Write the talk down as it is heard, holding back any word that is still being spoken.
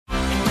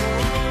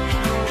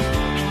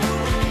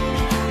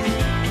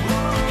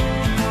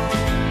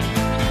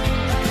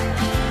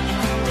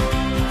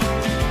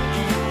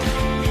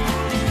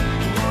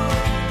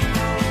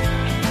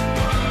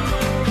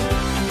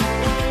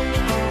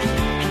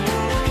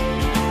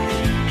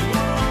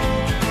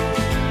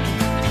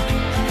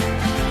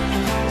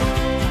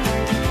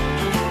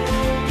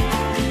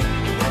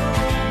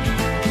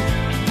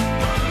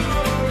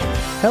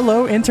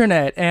Hello,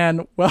 Internet,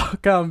 and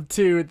welcome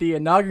to the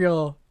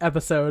inaugural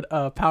episode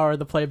of Power of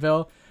the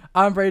Playbill.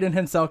 I'm Braden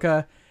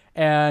Henselka,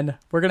 and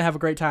we're going to have a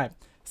great time.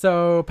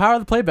 So, Power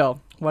of the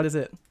Playbill, what is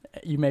it?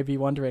 You may be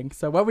wondering.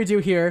 So, what we do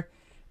here,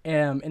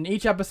 in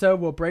each episode,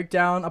 we'll break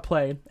down a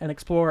play and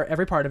explore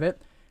every part of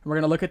it. And we're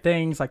going to look at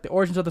things like the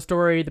origins of the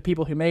story, the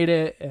people who made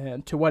it,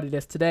 and to what it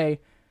is today,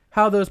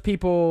 how those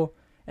people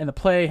in the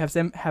play have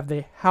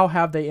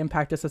they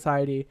impacted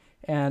society,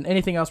 and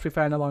anything else we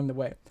find along the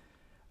way.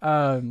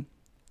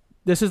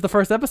 This is the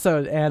first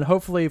episode, and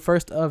hopefully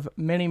first of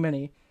many,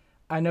 many.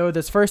 I know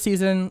this first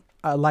season,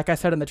 like I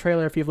said in the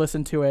trailer, if you've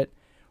listened to it,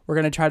 we're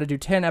going to try to do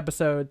 10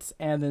 episodes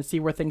and then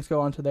see where things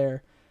go on to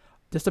there.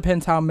 Just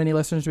depends how many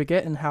listeners we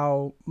get and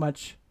how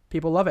much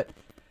people love it.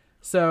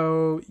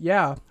 So,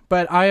 yeah,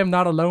 but I am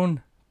not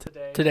alone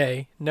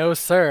today. No,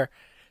 sir.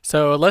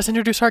 So let's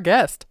introduce our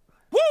guest.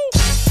 Woo!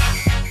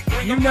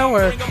 You know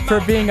her for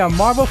being a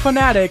Marvel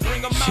fanatic.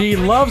 She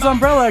loves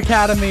Umbrella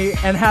Academy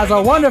and has a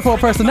wonderful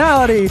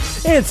personality.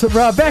 It's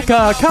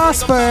Rebecca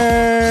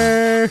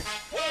Cosper.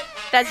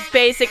 That's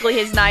basically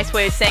his nice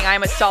way of saying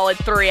I'm a solid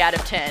 3 out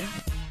of 10.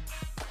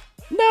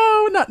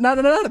 No, not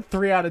a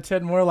 3 out of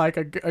 10. More like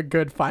a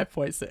good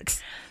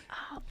 5.6.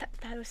 Oh,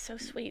 that was so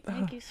sweet.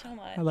 Thank you so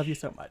much. I love you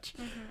so much.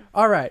 Mm-hmm.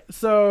 All right,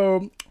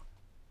 so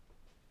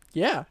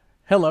yeah,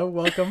 hello,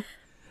 welcome.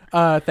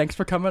 Thanks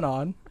for coming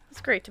on. It's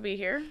great to be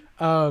here.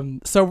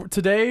 So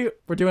today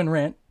we're doing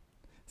Rent.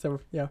 So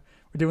yeah,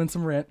 we're doing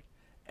some Rent,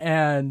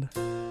 and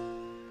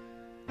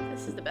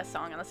this is the best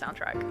song on the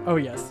soundtrack. Oh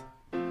yes,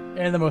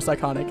 and the most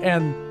iconic,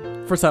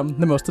 and for some,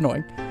 the most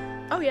annoying.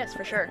 Oh yes,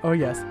 for sure. Oh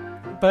yes,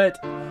 but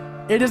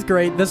it is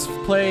great. This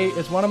play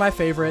is one of my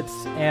favorites,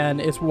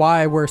 and it's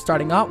why we're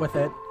starting out with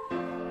it.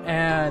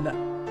 And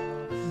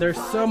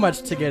there's so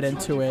much to get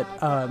into it.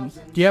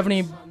 Do you have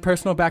any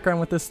personal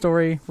background with this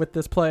story, with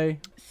this play?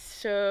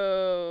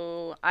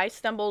 So I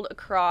stumbled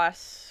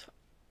across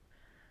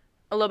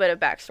a little bit of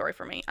backstory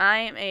for me.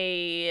 I'm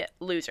a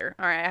loser.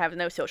 All right, I have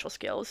no social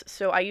skills.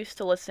 So I used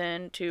to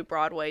listen to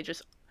Broadway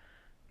just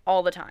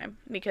all the time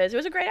because it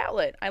was a great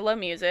outlet. I love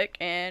music,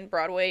 and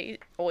Broadway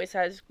always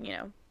has,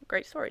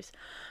 great stories.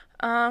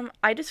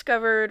 I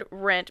discovered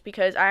Rent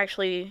because I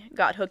actually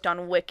got hooked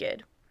on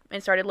Wicked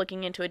and started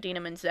looking into Idina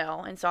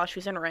Menzel and saw she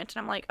was in Rent,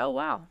 and I'm like, oh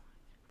wow,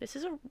 this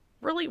is a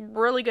really,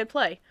 really good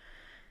play.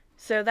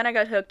 So then I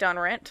got hooked on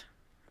Rent.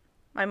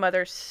 My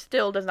mother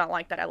still does not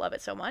like that I love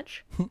it so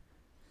much.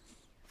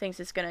 Thinks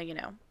it's gonna,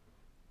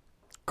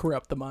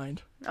 corrupt the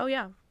mind. Oh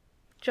yeah,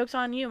 joke's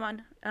on you,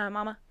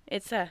 Mama.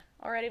 It's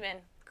already been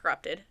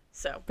corrupted.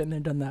 So been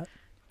there, done that.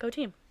 Go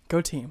team. Go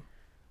team.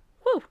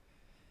 Woo.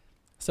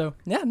 So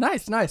yeah,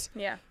 nice.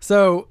 Yeah.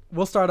 So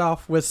we'll start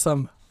off with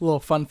some little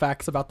fun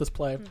facts about this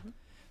play. Mm-hmm.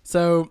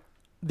 So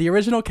the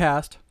original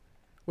cast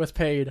was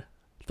paid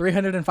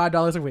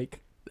 $305 a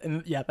week,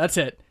 and yeah, that's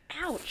it.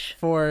 Ouch.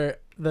 For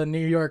the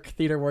New York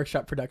Theater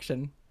Workshop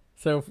production.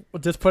 So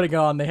just putting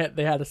on, they had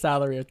a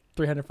salary of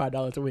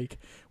 $305 a week,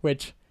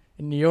 which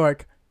in New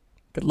York,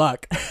 good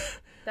luck.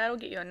 That'll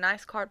get you a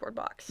nice cardboard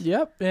box.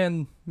 Yep,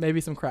 and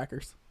maybe some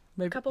crackers.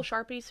 Maybe a couple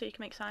Sharpies so you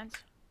can make signs.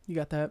 You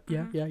got that?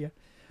 Mm-hmm. Yeah.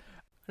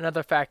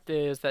 Another fact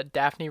is that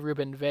Daphne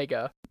Rubin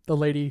Vega, the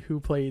lady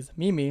who plays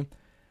Mimi,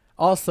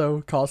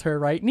 also calls her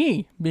right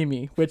knee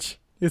Mimi, which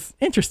is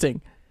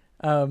interesting.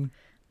 It's a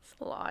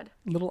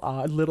little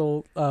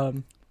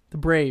odd. The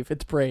brave.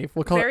 It's brave.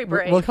 We'll call Very it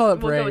brave. We'll call it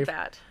brave. We'll go with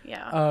that.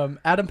 Yeah.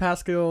 Adam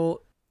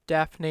Pascal,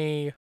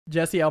 Daphne,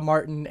 Jesse L.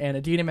 Martin, and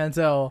Idina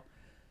Menzel.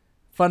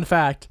 Fun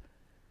fact: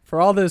 for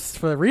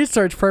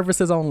research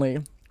purposes only,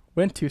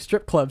 went to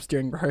strip clubs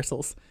during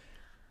rehearsals.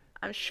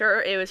 I'm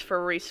sure it was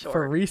for research.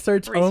 For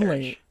research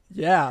only.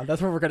 Yeah, that's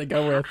what we're gonna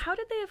go with. How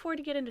did they afford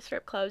to get into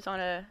strip clubs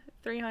on a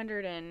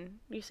 300 and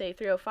you say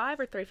 305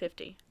 or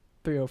 350?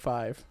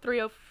 305.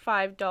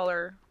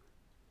 $305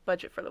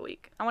 budget for the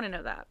week. I want to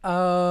know that.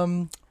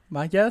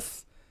 My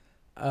guess.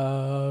 They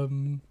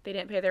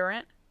didn't pay their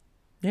rent.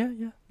 Yeah.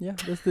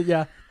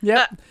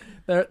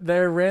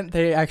 Their rent.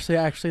 They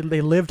actually they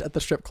lived at the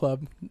strip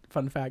club.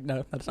 Fun fact.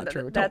 No, that's not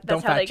true.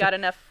 That's how they got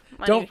enough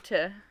money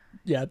to.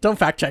 Yeah, don't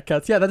fact check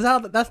us. Yeah,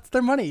 that's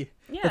their money.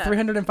 Yeah. The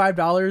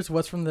 $305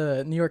 was from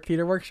the New York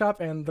Theater Workshop,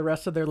 and the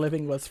rest of their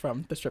living was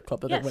from the strip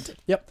club that they went to.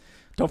 Yep.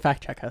 Don't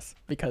fact check us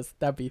because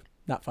that'd be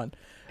not fun.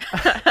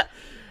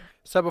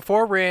 So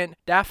before Rent,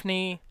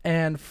 Daphne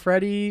and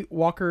Freddie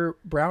Walker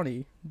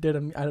Brownie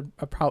did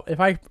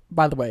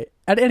by the way,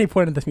 at any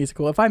point in this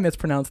musical, if I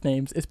mispronounce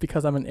names, it's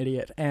because I'm an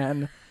idiot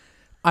and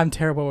I'm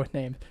terrible with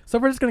names. So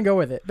we're just going to go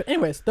with it. But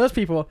anyways, those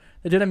people,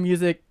 they did a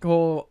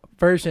musical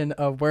version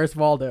of Where's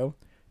Waldo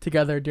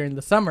together during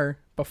the summer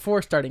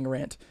before starting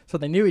Rent. So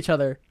they knew each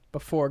other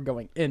before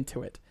going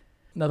into it.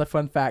 Another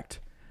fun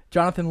fact,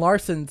 Jonathan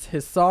Larson's,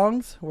 his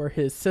songs were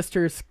his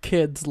sister's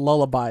kids'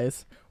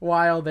 lullabies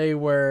while they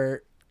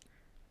were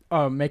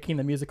making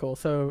the musical.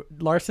 So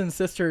Larson's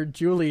sister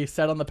Julie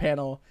sat on the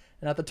panel,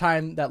 and at the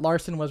time that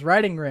Larson was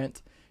writing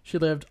Rent, she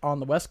lived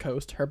on the West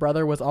Coast. Her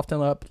brother was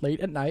often up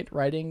late at night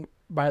writing.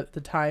 By the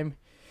time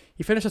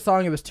he finished the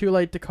song, it was too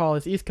late to call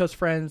his East Coast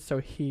friends, so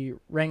he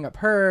rang up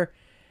her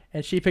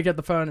And she picked up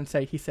the phone and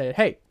he said,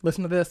 hey,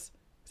 listen to this,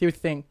 see what you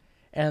think.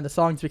 And the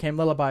songs became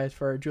lullabies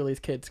for Julie's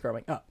kids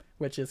growing up,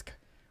 which is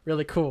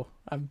really cool.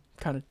 I'm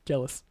kind of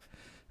jealous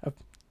of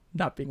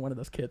not being one of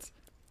those kids.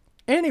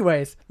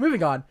 Anyways,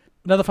 moving on.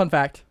 Another fun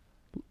fact.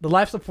 The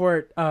life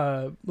support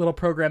little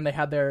program they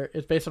had there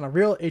is based on a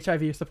real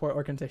HIV support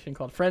organization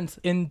called Friends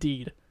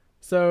Indeed.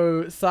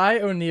 So Cy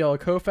O'Neill,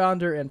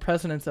 co-founder and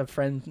president of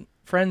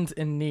Friends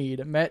in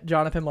Need, met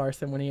Jonathan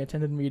Larson when he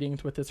attended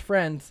meetings with his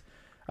friends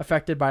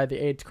affected by the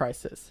AIDS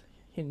crisis.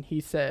 And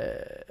she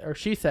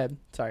said,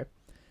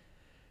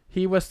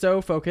 he was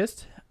so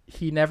focused,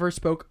 he never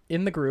spoke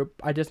in the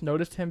group. I just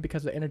noticed him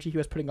because of the energy he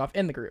was putting off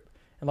in the group.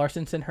 And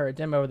Larson sent her a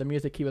demo of the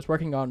music he was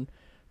working on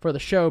for the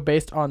show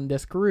based on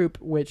this group,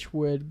 which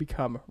would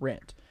become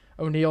Rent.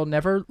 O'Neill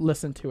never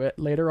listened to it.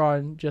 Later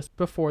on, just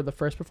before the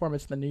first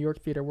performance in the New York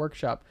Theater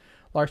Workshop,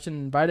 Larson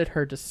invited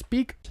her to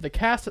speak to the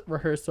cast at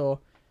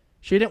rehearsal.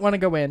 She didn't want to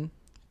go in,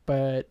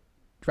 but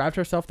dragged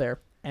herself there.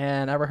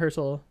 And at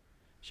rehearsal,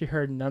 she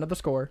heard none of the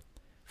score.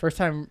 First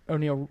time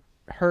O'Neill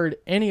heard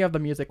any of the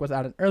music was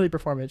at an early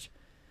performance,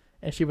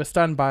 and she was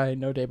stunned by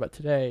No Day But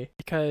Today.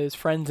 Because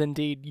Friends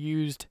Indeed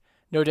used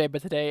No Day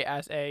But Today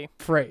as a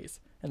phrase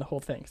in the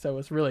whole thing. So it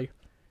was really,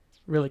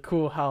 really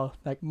cool how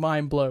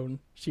mind blown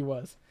she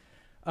was.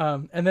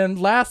 And then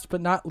last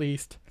but not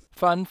least,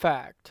 fun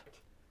fact.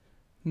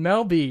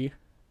 Mel B,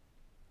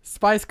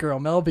 Spice Girl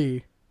Mel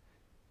B,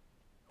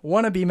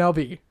 wannabe Mel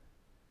B,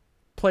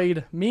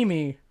 played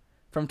Mimi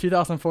from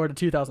 2004 to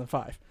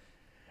 2005.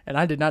 And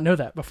I did not know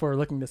that before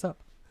looking this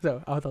up.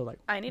 So I thought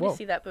I need to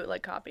see that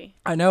bootleg copy.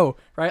 I know,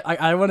 right?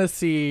 I want to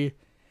see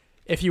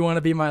If You Want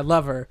to Be My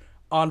Lover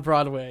on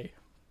Broadway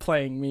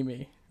playing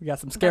Mimi. We got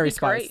some Scary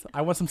Spice.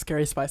 I want some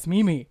Scary Spice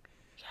Mimi.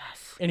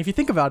 Yes. And if you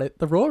think about it,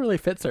 the role really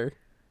fits her.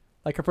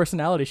 Like her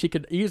personality, she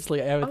could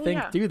easily, I would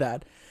think, do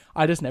that.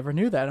 I just never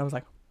knew that. And I was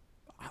like,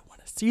 I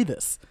want to see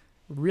this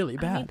really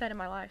bad. I need that in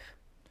my life.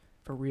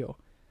 For real.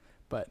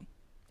 But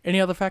any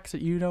other facts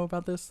that you know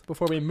about this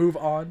before we move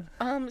on?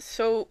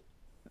 So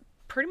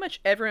pretty much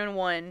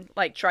everyone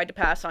tried to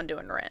pass on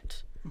doing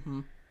Rent.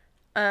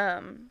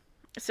 Mm-hmm.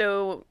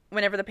 So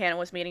whenever the panel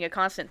was meeting, a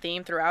constant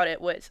theme throughout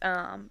it was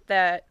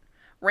that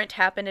Rent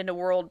happened in a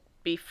world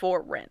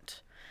before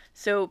Rent.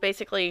 So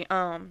basically,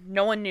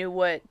 no one knew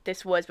what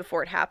this was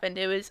before it happened.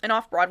 It was an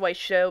off-Broadway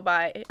show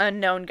by an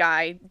unknown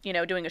guy,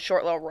 doing a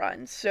short little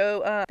run.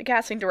 So the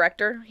casting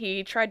director,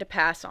 he tried to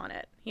pass on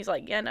it. He's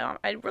like, yeah, no,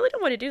 I really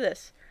don't want to do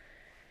this.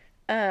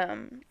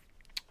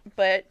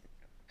 But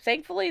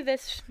thankfully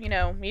this,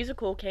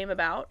 musical came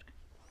about.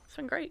 It's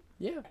been great.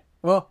 Yeah.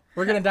 Well,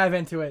 we're going to dive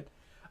into it.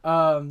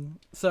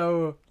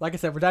 So, like I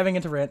said, we're diving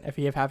into Rent, if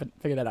you haven't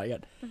figured that out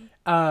yet.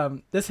 Mm-hmm.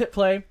 This hit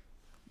play,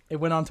 it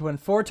went on to win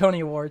 4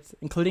 Tony Awards,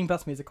 including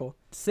Best Musical,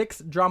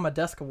 6 Drama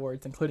Desk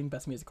Awards, including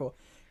Best Musical,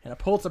 and a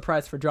Pulitzer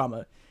Prize for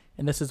Drama.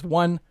 And this is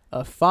one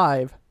of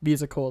 5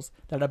 musicals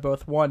that have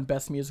both won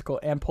Best Musical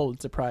and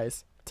Pulitzer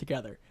Prize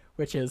together,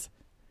 which is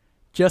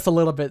just a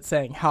little bit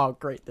saying how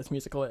great this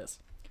musical is.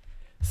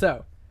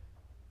 So,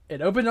 it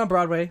opened on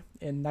Broadway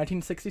in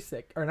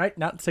 1966, or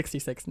not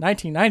 66,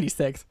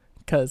 1996,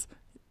 because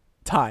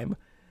time.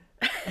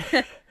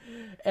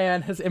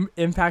 And has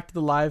impacted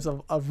the lives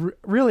of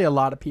really a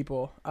lot of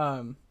people.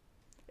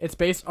 It's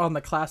based on the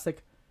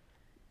classic,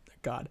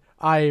 God,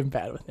 I am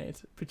bad with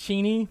names,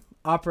 Puccini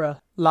opera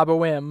La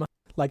Boheme,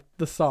 like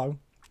the song.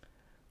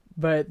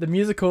 But the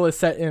musical is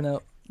set in a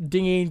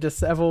dingy,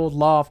 disheveled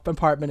loft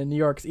apartment in New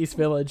York's East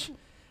Village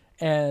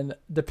and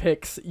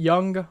depicts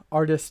young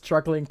artists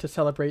struggling to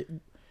celebrate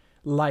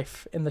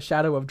life in the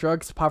shadow of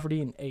drugs,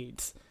 poverty, and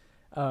AIDS.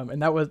 And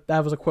that was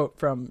a quote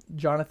from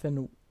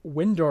Jonathan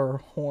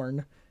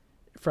Winterhorn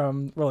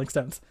from Rolling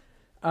Stones.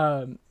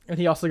 And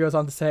he also goes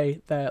on to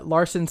say that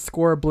Larson's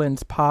score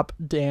blends pop,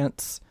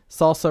 dance,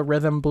 salsa,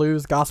 rhythm,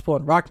 blues, gospel,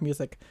 and rock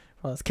music,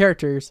 while his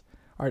characters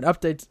are an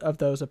update of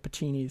those of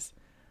Puccini's.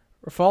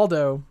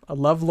 Rafaldo, a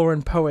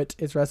lovelorn poet,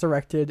 is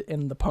resurrected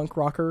in the punk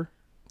rocker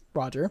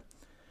Roger.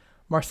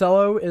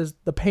 Marcello is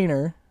the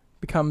painter,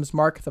 becomes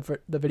Mark the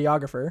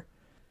videographer.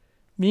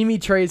 Mimi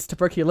trades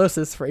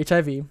tuberculosis for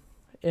HIV.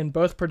 In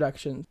both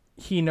productions,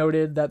 he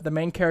noted that the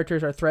main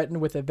characters are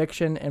threatened with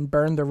eviction and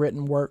burn the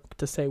written work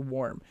to stay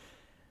warm,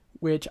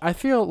 which I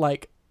feel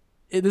like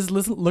it is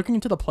looking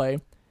into the play.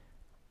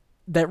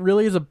 That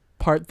really is a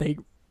part they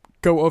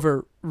go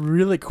over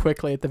really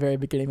quickly at the very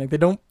beginning. Like they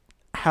don't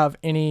have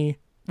any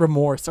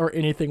remorse or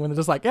anything when they're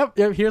just like, yep,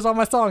 here's all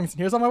my songs,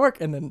 here's all my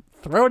work, and then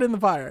throw it in the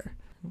fire.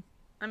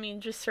 I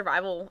mean, just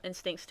survival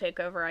instincts take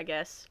over, I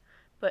guess.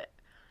 But it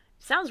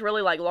sounds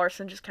really like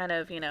Larson just kind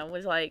of,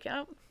 was like,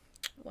 oh,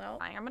 well,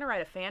 I'm going to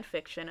write a fan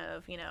fiction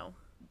of,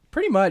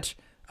 Pretty much.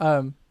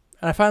 And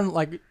I find,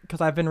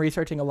 because I've been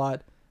researching a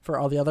lot for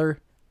all the other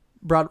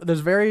it's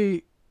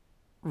very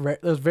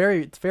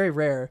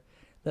rare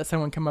that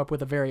someone come up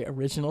with a very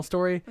original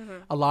story.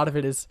 Mm-hmm. A lot of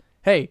it is,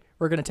 hey,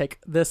 we're going to take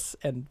this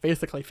and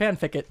basically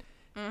fanfic it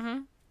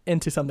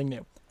into something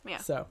new. Yeah.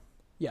 So,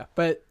 yeah.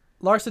 But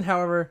Larson,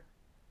 however,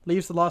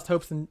 leaves the lost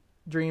hopes and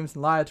dreams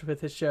and lives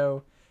with his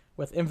show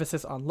with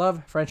emphasis on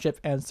love, friendship,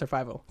 and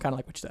survival, kind of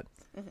like what you said.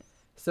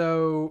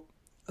 So,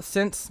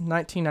 since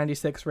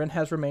 1996, Rent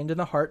has remained in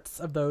the hearts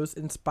of those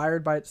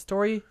inspired by its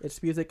story,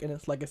 its music, and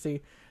its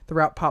legacy.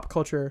 Throughout pop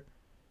culture,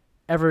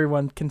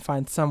 everyone can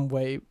find some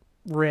way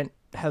Rent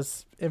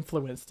has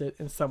influenced it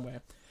in some way.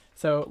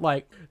 So,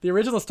 like, the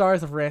original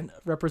stars of Rent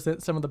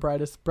represent some of the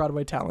brightest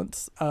Broadway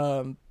talents.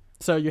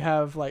 So you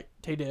have, like,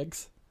 Taye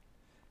Diggs,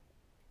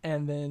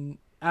 and then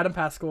Adam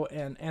Pascal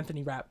and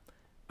Anthony Rapp.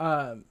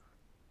 And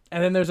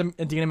then there's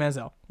Idina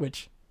Menzel,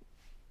 which,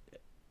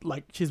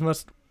 like, she's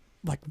most,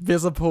 like,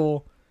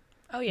 visible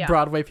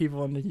Broadway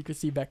people, and you can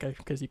see Becca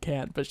because you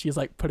can't, but she's,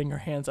 like, putting her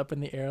hands up in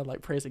the air,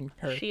 like, praising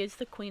her. She is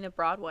the queen of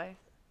Broadway.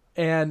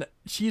 And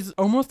she's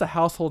almost a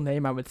household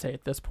name, I would say,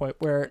 at this point,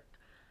 where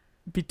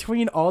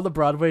between all the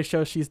Broadway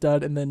shows she's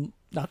done, and then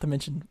not to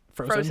mention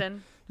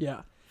Frozen.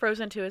 Yeah.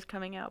 Frozen 2 is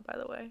coming out, by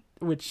the way.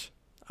 Which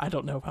I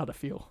don't know how to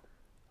feel.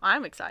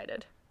 I'm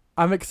excited.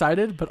 I'm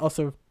excited, but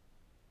also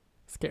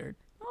scared.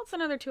 Well, it's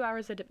another 2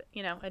 hours of,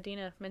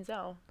 Idina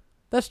Menzel.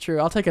 That's true.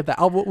 I'll take it that.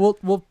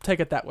 We'll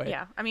take it that way.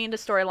 Yeah. I mean, the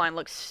storyline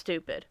looks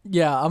stupid.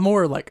 Yeah, I'm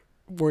more, like,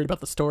 worried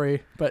about the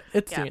story, but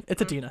it's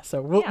Idina,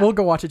 so we'll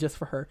go watch it just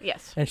for her.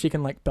 Yes. And she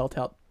can, like, belt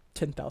out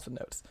 10,000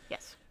 notes.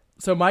 Yes.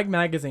 So Mike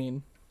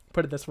Magazine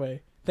put it this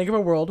way: think of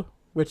a world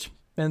which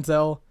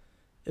Menzel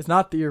is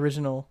not the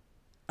original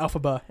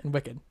Elphaba in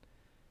Wicked.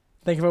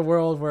 Think of a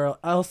world where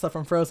Elsa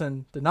from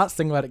Frozen did not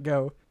sing Let It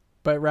Go,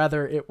 but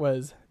rather it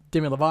was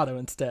Demi Lovato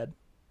instead.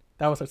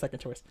 That was her second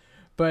choice.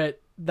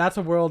 But that's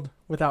a world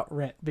without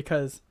Rent,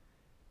 because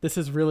this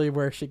is really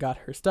where she got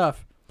her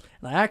stuff.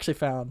 And I actually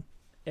found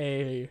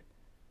a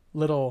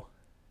little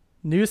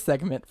news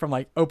segment from,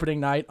 like, opening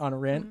night on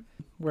Rent,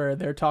 where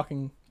they're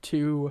talking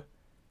to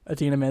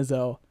Idina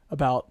Menzel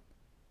about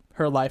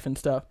her life and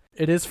stuff.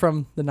 It is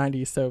from the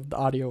 90s, so the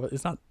audio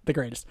is not the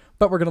greatest,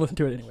 but we're going to listen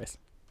to it anyways.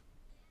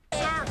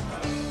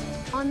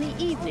 On the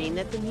evening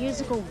that the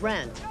musical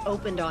Rent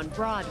opened on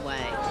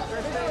Broadway,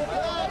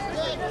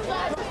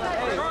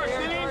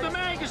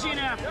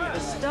 the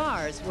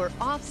stars were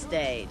off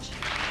stage.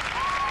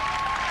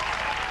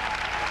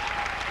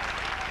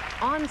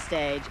 On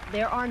stage,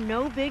 there are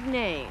no big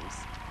names,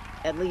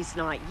 at least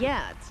not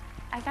yet.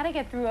 I gotta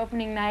get through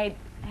opening night.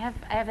 I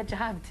have a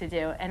job to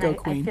do, and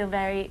I feel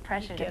very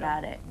pressured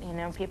about it. You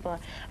know, people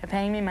are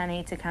paying me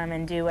money to come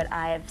and do what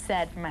I have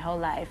said for my whole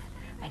life.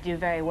 I do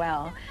very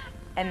well,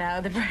 and now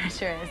the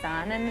pressure is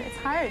on, and it's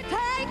hard.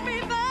 Take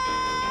me for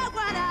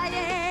what I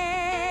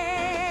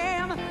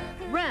am.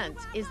 Rent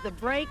is the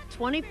break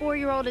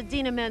 24-year-old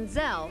Idina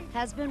Menzel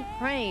has been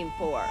praying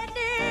for.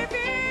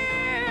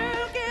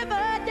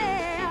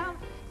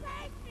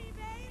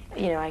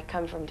 You know, I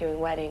come from doing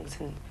weddings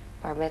and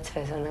bar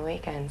mitzvahs on the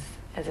weekends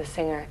as a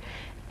singer,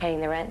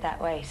 paying the rent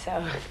that way.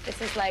 So this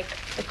is like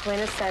the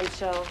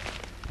quintessential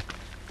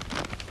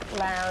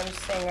lounge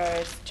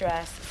singer's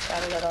dress. It's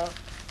got a little,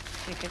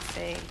 you could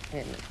see,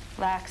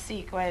 black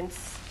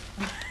sequins.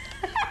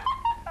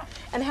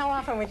 And how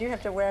often would you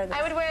have to wear this?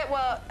 I would wear it,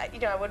 well, you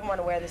know, I wouldn't want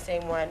to wear the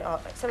same one.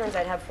 Sometimes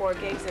I'd have 4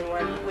 gigs in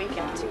one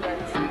weekend, 2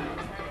 runs.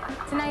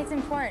 Tonight's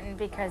important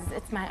because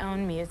it's my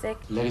own music.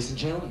 Ladies and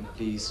gentlemen,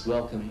 please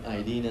welcome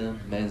Idina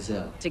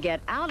Menzel. To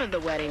get out of the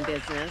wedding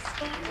business,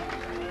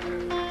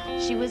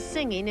 she was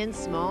singing in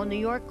small New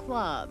York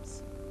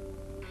clubs.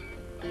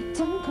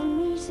 Don't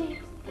come easy,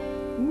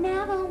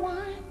 never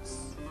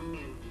once.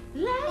 Do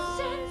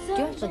you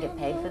actually get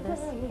paid for this?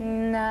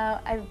 No,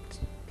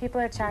 people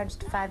are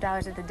charged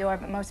 $5 at the door,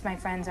 but most of my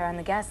friends are on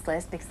the guest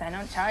list because I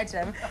don't charge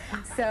them.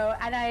 So,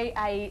 and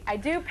I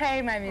do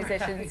pay my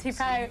musicians.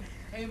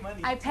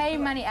 I pay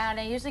money out, and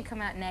I usually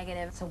come out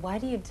negative. So why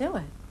do you do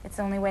it? It's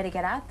the only way to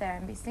get out there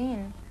and be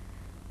seen.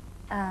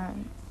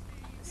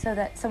 So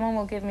that someone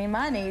will give me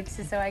money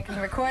so I can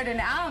record an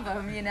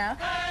album, you know?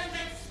 And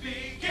it's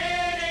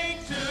beginning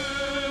to.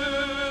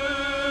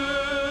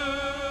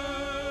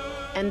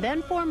 And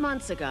then 4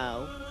 months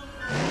ago,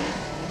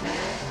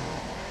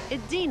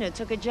 Idina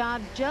took a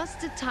job just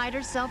to tide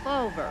herself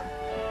over.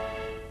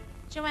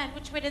 Joanne,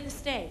 which way to the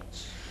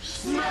stage?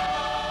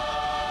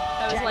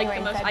 That was like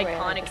the most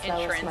iconic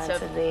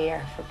entrance of the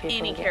year for people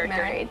any to get character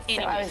married.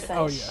 in any So I was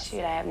musical. like,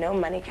 shoot, I have no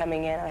money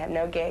coming in, I have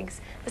no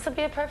gigs. This will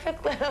be a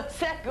perfect little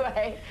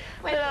segue,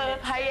 little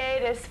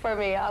hiatus for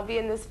me. I'll be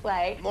in this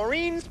play.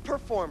 Maureen's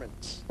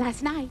performance.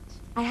 Last night,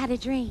 I had a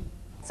dream.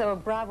 So a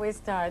Broadway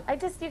star.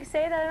 You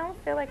say that, I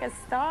don't feel like a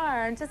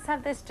star. I just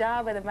have this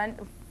job with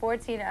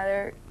 14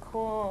 other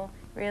cool,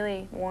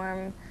 really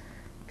warm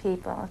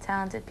people,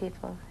 talented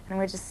people. And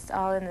we're just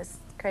all in this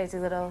crazy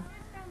little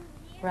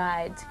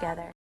ride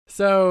together.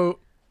 So,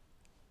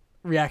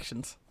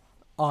 reactions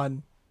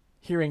on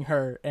hearing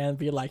her and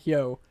be like,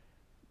 yo,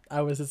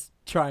 I was just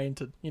trying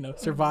to,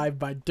 survive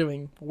by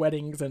doing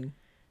weddings and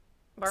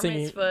bar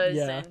singing. mitzvahs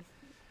Yeah. and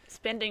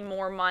spending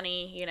more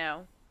money,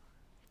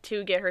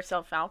 to get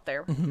herself out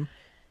there. Mhm.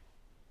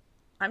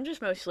 I'm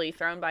just mostly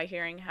thrown by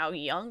hearing how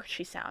young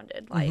she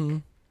sounded. Like,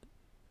 Mhm.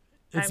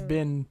 It's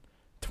been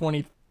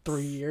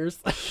 23 years.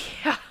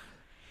 Yeah.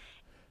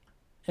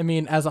 I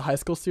mean, as a high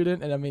school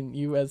student, and I mean,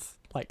 you as,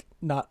 like,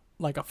 not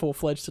like a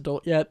full-fledged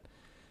adult yet.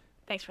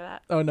 Thanks for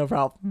that. Oh, no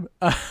problem.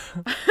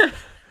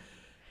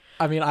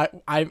 I mean,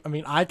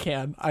 I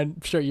can.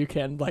 I'm sure you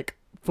can like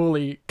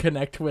fully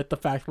connect with the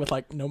fact with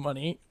like no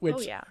money,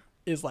 which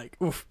is like,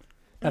 oof,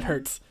 that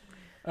hurts.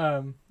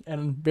 And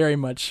very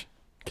much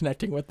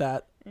connecting with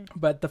that.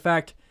 But the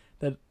fact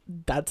that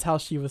that's how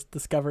she was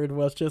discovered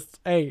was just,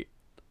 hey,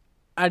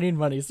 I need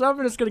money, so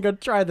I'm just gonna go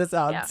try this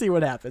out and see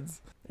what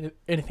happens.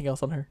 Anything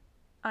else on her?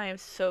 I am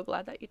so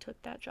glad that you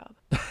took that job.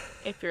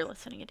 If you're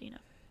listening, Adina.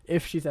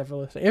 If she's ever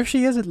listening. If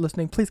she isn't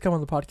listening, please come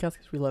on the podcast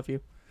because we love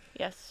you.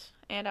 Yes,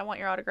 and I want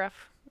your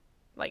autograph.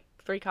 Like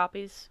 3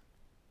 copies.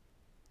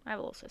 I have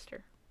a little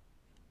sister.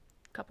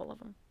 A couple of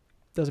them.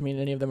 Doesn't mean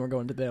any of them are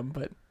going to them,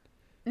 but...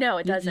 No,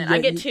 it doesn't. I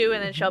get 2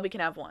 and then Shelby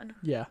can have 1.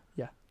 Yeah.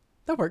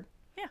 That'll work.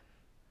 Yeah.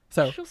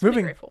 So,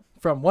 moving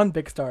from one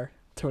big star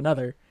to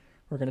another,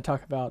 we're going to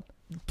talk about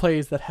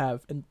plays that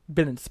have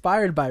been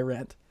inspired by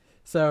Rent.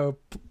 So,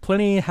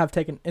 plenty have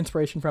taken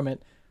inspiration from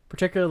it,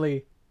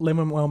 particularly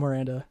Lin-Manuel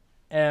Miranda,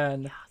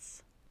 and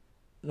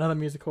another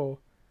musical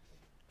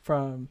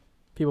from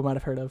people might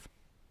have heard of,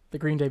 the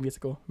Green Day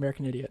musical,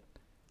 American Idiot.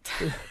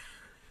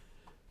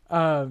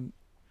 And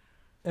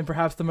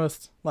perhaps the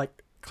most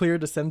like clear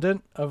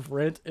descendant of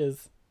Rent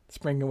is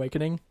Spring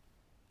Awakening,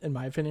 in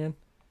my opinion,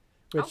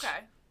 which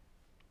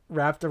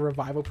wrapped a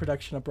revival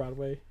production of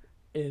Broadway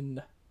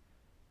in.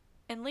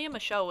 And Lea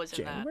Michele was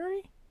in that.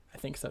 January? I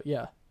think so.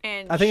 Yeah.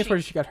 And I think it's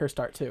where she got her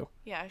start too.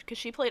 Yeah, because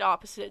she played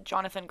opposite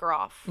Jonathan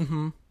Groff.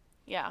 Mm-hmm.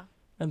 Yeah.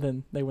 And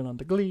then they went on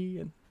to Glee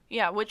and.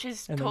 Yeah, which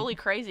is totally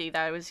crazy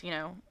that it was,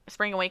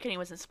 Spring Awakening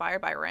was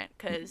inspired by Rent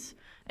because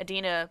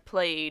Adina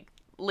played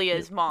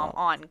Leah's mom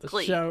on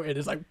Glee. The show, it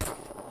is like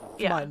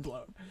mind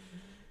blown.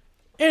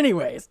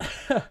 Anyways,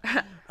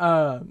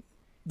 the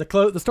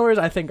stories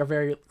I think are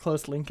very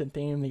close link in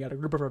theme. You got a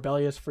group of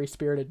rebellious,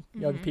 free-spirited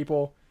young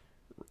people.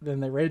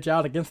 Then they rage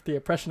out against the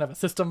oppression of a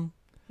system.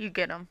 You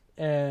get them.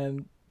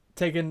 And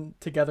taken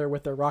together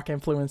with their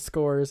rock-influenced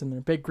scores and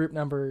their big group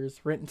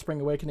numbers, Rent and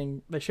Spring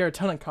Awakening, they share a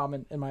ton in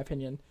common, in my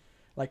opinion.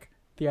 Like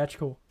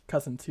theatrical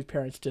cousins whose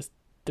parents just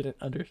didn't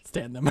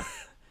understand them.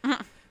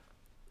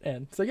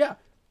 And so,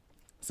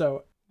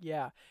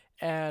 yeah.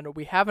 And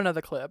we have another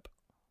clip.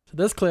 So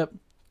this clip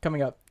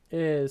coming up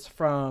is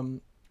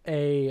from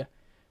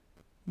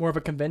more of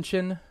a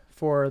convention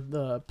for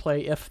the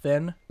play If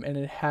Then. And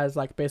it has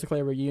like basically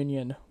a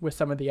reunion with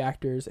some of the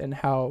actors and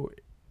how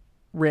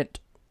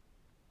Rent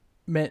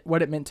meant,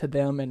 what it meant to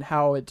them and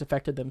how it's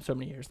affected them so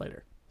many years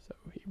later. So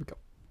here we go.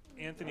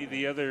 Anthony,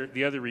 the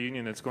other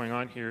reunion that's going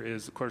on here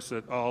is, of course,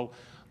 that all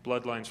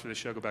bloodlines for the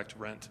show go back to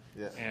Rent.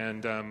 Yeah.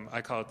 And I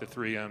call it the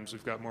 3 M's.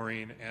 We've got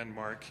Maureen and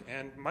Mark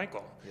and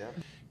Michael. Yeah.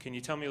 Can you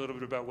tell me a little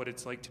bit about what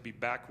it's like to be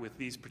back with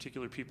these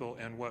particular people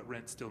and what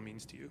Rent still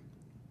means to you?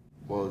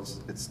 Well,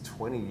 it's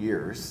 20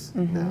 years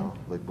now.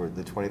 Like we're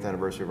the 20th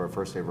anniversary of our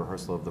first day of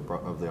rehearsal of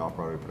the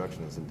off-Broadway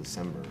production is in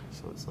December.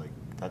 So it's like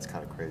that's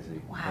kind of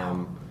crazy.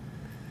 Wow.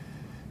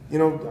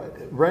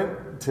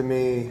 Rent to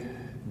me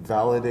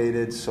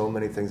validated so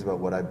many things about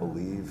what I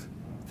believe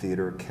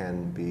theater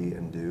can be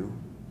and do,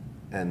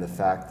 and the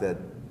fact that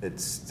it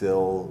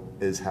still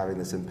is having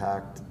this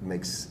impact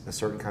makes a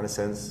certain kind of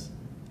sense.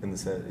 In the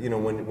sense,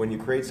 when you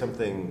create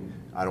something,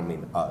 I don't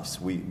mean us.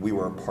 We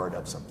were a part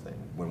of something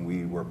when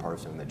we were a part of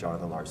something that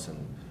Jonathan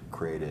Larson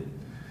created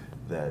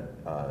that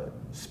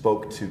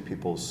spoke to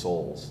people's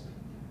souls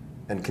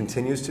and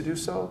continues to do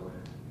so.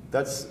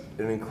 That's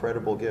an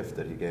incredible gift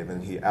that he gave,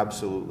 and he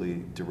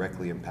absolutely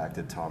directly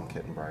impacted Tom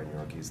Kitt and Brian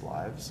Yorkie's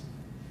lives.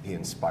 He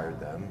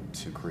inspired them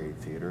to create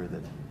theater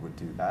that would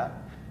do that.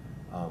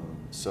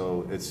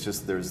 So it's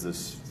just, there's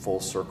this full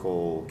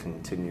circle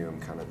continuum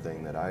kind of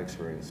thing that I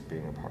experienced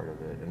being a part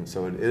of it. And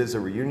so it is a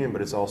reunion,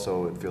 but it's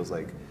also, it feels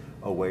like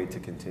a way to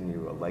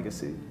continue a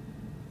legacy.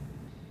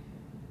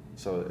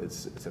 So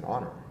it's an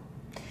honor.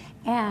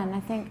 And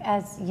I think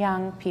as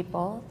young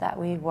people that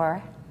we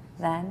were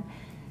then,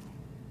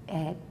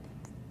 it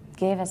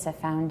gave us a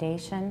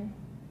foundation,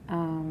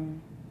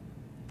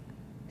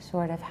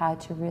 sort of how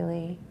to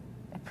really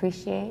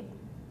appreciate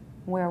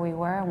where we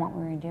were and what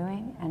we were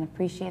doing and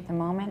appreciate the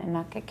moment and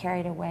not get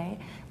carried away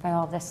by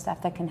all this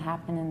stuff that can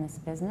happen in this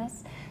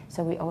business.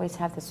 So we always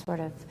have this sort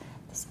of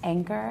this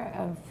anchor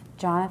of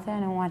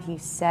Jonathan and what he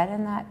said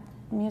in that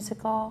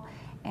musical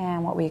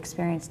and what we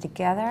experienced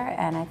together.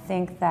 And I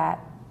think that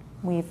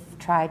we've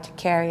tried to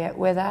carry it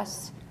with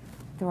us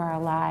through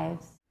our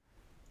lives.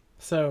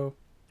 So,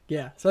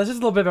 yeah. So that's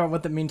just a little bit about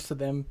what that means to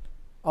them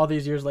all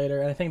these years later.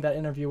 And I think that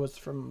interview was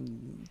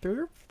from 3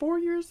 or 4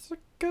 years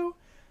ago.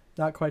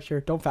 Not quite sure.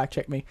 Don't fact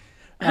check me.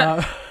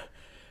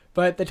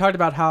 But they talked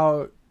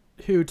about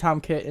who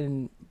Tom Kitt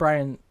and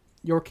Brian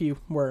Yorkie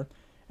were.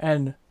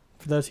 And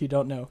for those who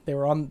don't know,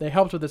 they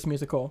helped with this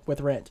musical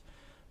with Rent.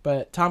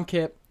 But Tom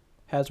Kitt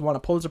has won a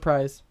Pulitzer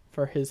Prize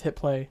for his hit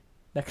play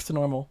Next to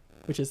Normal,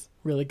 which is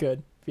really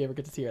good if you ever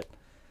get to see it.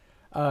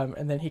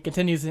 And then he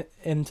continues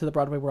into the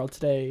Broadway world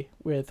today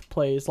with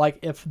plays like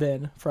If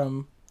Then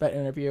from that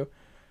interview.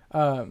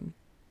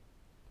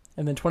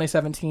 And then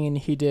 2017,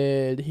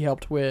 he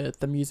helped with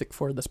the music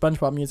for the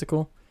SpongeBob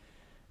musical.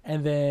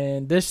 And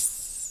then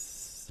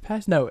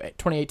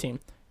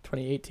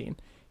 2018,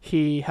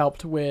 he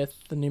helped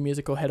with the new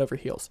musical Head Over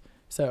Heels.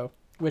 So,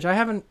 which I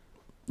haven't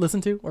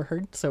listened to or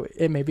heard, so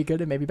it may be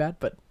good, it may be bad,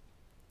 but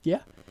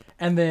yeah.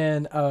 And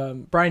then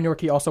Brian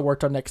Yorkie also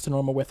worked on Next to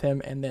Normal with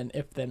him, and then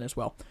If Then as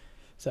well.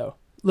 So,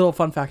 little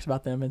fun facts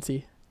about them and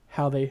see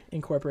how they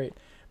incorporate.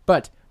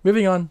 But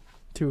moving on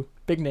to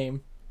big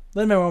name,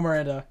 Lin-Manuel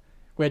Miranda,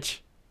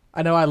 which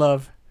I know I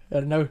love.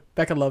 I know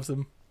Becca loves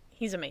him.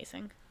 He's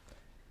amazing.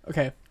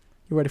 Okay,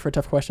 you ready for a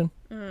tough question?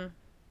 Mm.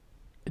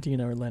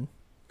 Adina or Lynn?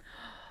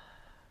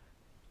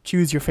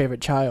 Choose your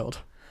favorite child.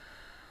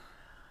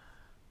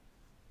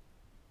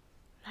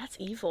 That's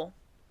evil.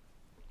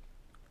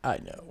 I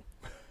know.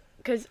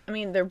 Because, I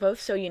mean, they're both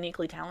so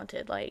uniquely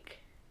talented. Like,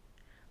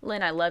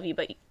 Lynn, I love you,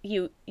 but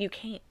you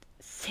can't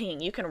sing.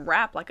 You can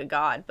rap like a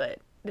god, but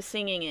the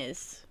singing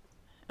is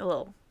a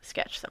little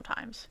sketch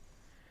sometimes.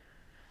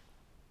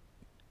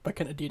 But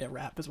can Adina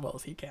rap as well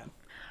as he can?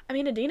 I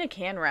mean, Adina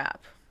can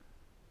rap.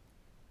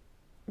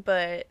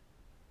 But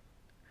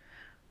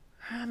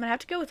I'm going to have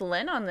to go with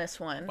Lynn on this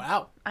one.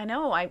 Wow. I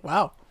know.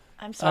 Wow.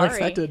 I'm sorry.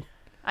 Unexpected.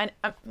 Well,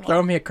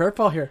 throwing me a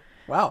curveball here.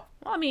 Wow.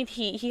 Well, I mean,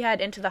 he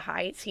had Into the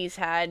Heights. He's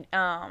had,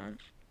 Hamilton.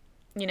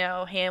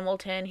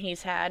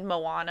 He's had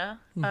Moana.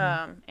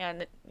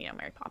 And,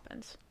 Mary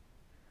Poppins.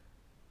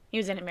 He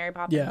was in Mary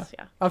Poppins.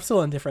 Yeah. I'm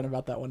still indifferent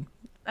about that one.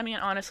 I mean,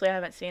 honestly, I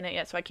haven't seen it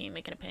yet, so I can't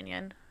make an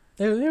opinion.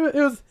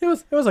 It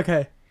was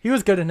okay. He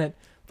was good in it,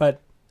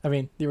 but I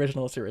mean, the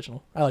original is the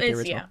original. I like the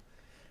original.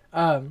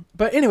 Yeah.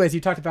 But anyways,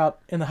 you talked about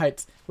In the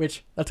Heights,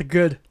 which that's a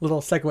good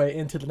little segue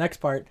into the next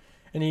part.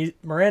 And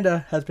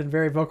Miranda has been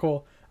very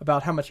vocal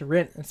about how much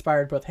Rent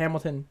inspired both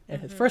Hamilton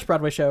and his first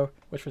Broadway show,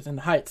 which was In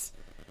the Heights.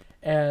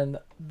 And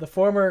the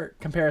former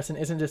comparison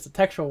isn't just a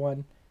textual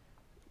one,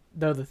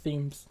 though the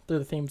themes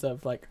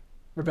of like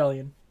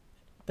rebellion,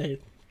 they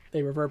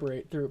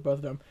reverberate through both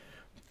of them.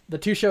 The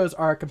two shows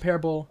are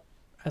comparable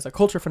as a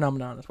culture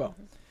phenomenon as well.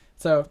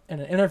 So,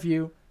 in an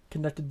interview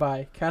conducted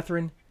by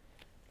Catherine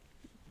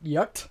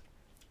Yucht,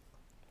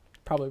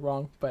 probably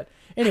wrong, but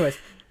anyways,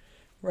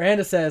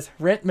 Miranda says,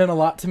 Rent meant a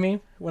lot to me.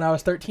 When I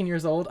was 13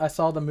 years old, I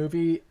saw the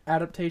movie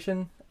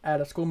adaptation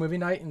at a school movie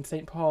night in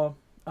St. Paul,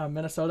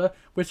 Minnesota,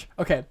 which,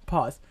 okay,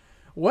 pause.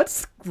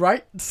 What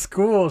right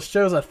school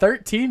shows a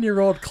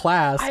 13-year-old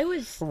class I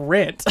was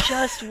Rent?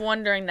 Just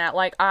wondering that.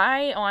 Like,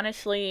 I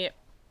honestly,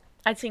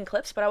 I'd seen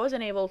clips, but I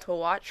wasn't able to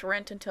watch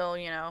Rent until,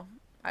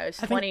 I was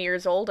 20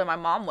 years old and my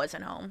mom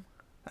wasn't home.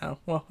 Oh,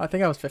 well, I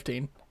think I was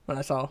 15 when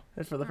I saw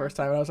it for the first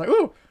time. And I was like,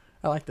 ooh,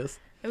 I like this.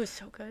 It was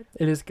so good.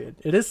 It is good.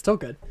 It is still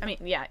good. I mean,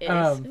 yeah, it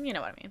is. You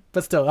know what I mean.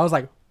 But still, I was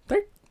like,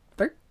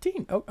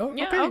 13? Oh,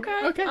 yeah,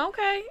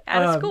 okay.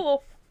 Out of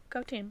school.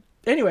 Go team.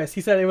 Anyways,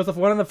 he said it was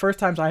one of the first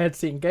times I had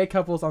seen gay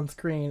couples on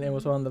screen. It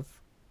was one of the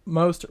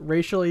most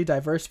racially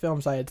diverse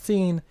films I had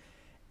seen.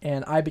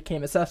 And I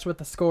became obsessed with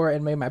the score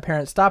and made my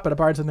parents stop at a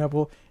Barnes &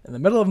 Noble in the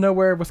middle of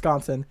nowhere,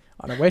 Wisconsin,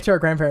 on our way to our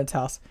grandparents'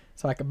 house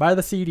so I could buy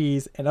the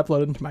CDs and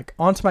upload them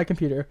onto my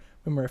computer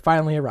when we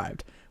finally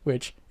arrived,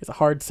 which is a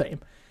hard same.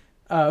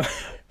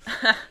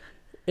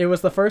 It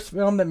was the first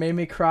film that made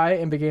me cry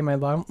and began my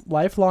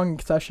lifelong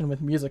obsession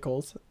with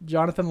musicals.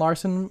 Jonathan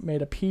Larson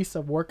made a piece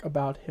of work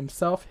about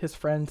himself, his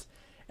friends,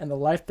 and the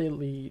life they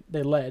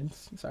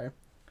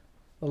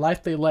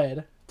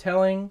led,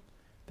 telling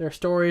their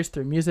stories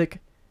through music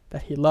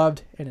that he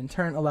loved, and in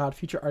turn allowed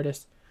future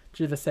artists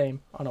to do the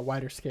same on a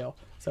wider scale.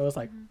 So it was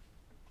like,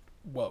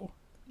 whoa.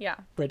 Yeah.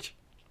 Which,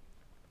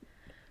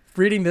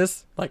 reading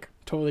this, like,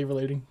 totally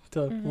relating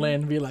to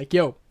Lynn, be like,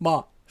 yo,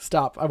 Ma,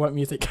 stop, I want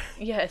music.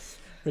 Yes.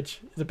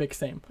 Which is a big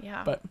same.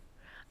 Yeah. But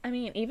I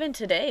mean, even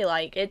today,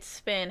 like, it's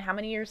been how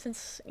many years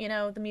since,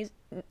 the music,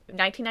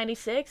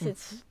 1996?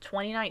 It's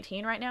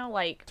 2019 right now,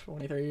 like.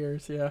 23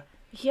 years, yeah.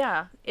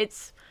 Yeah,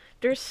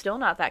 there's still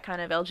not that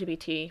kind of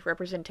LGBT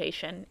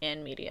representation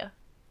in media.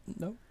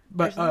 No,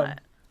 but I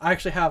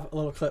actually have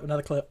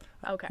another clip.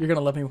 Okay. You're gonna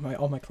love me with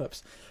all my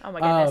clips. Oh my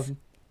goodness.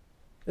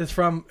 It's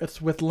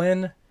with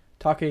Lynn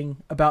talking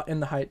about In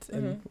the Heights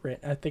and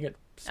Rent. I think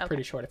it's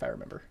pretty short if I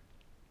remember.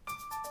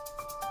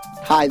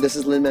 Hi, this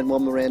is Lin-Manuel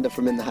Miranda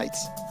from In the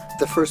Heights.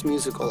 The first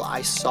musical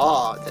I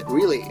saw that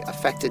really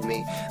affected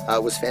me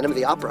was Phantom of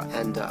the Opera.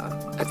 And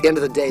at the end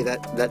of the day,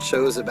 that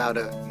show is about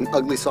an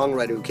ugly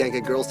songwriter who can't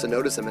get girls to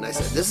notice him. And I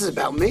said, this is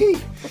about me.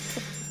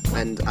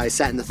 And I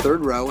sat in the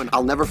third row, and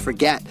I'll never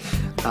forget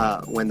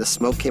when the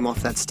smoke came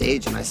off that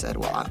stage. And I said,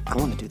 well, I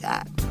want to do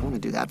that. I want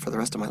to do that for the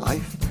rest of my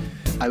life.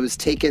 I was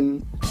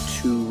taken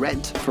to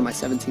Rent for my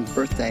 17th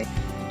birthday.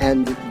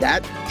 And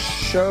that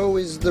show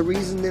is the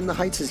reason In the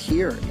Heights is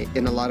here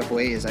in a lot of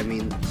ways. I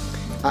mean,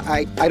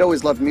 I'd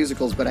always loved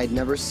musicals, but I'd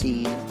never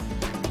seen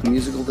a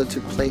musical that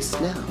took place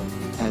now.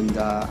 And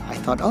I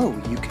thought, oh,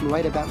 you can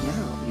write about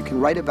now. You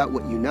can write about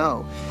what you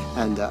know.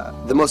 And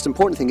the most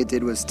important thing it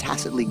did was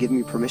tacitly give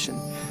me permission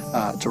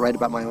to write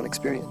about my own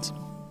experience.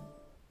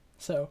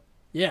 So,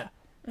 yeah.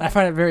 I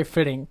find it very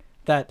fitting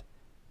that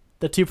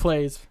the two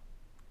plays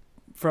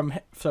from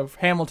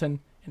Hamilton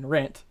and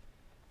Rent,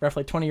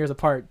 roughly 20 years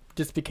apart,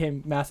 just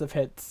became massive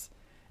hits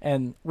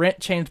And Rent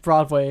changed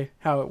Broadway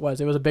how it was.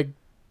 It was a big,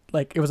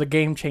 like, it was a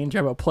game changer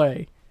of a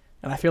play.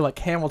 And I feel like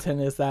Hamilton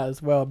is that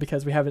as well,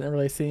 because we haven't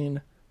really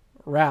seen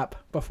rap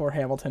before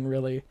Hamilton,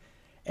 really,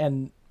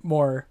 and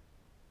more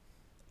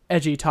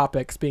edgy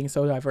topics being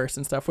so diverse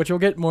and stuff, which we'll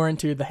get more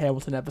into the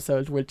Hamilton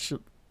episodes, which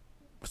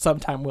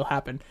sometime will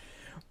happen.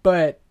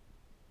 But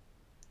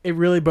it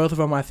really, both of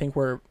them, I think,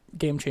 were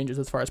game changers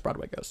as far as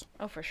Broadway goes.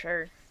 Oh, for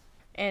sure.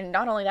 And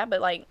not only that,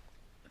 but like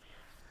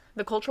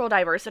the cultural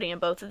diversity in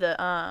both of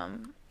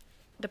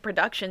the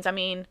productions. I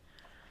mean,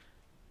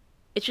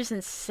 it's just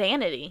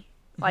insanity.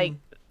 Like,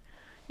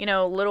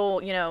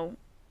 little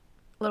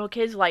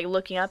kids like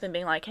looking up and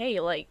being like, hey,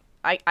 like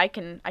I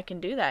can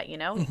do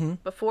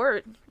that,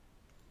 Before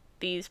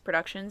these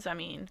productions, I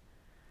mean,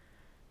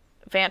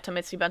 Phantom,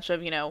 it's a bunch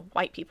of,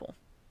 white people.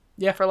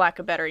 Yeah. For lack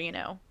of better,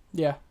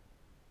 Yeah.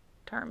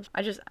 terms.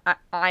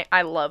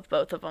 I love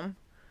both of them.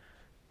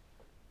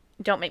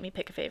 Don't make me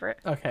pick a favorite.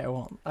 Okay, I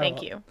won't.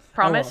 Thank you.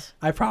 Promise?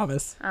 I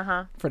promise.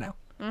 Uh-huh. For now.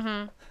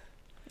 Mm-hmm.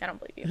 I don't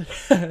believe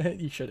you.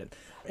 You shouldn't.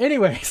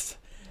 Anyways,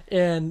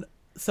 and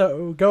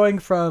so going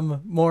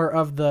from more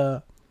of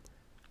the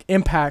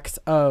impacts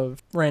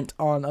of Rent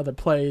on other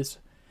plays,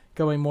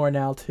 going more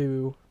now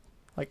to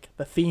like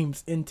the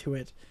themes into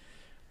it.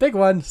 Big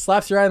one,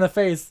 slaps your eye in the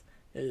face,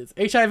 is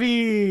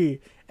HIV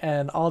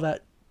and all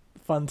that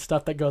fun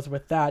stuff that goes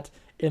with that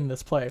in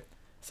this play.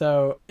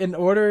 So in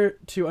order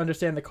to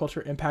understand the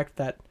cultural impact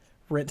that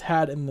Rent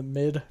had in the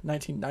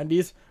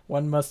mid-1990s,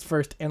 one must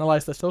first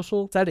analyze the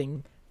social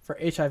setting for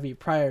HIV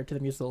prior to the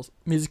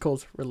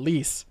musical's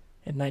release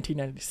in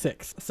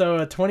 1996. So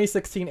a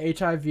 2016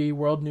 HIV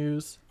World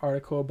News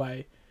article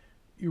by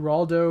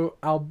Uraldo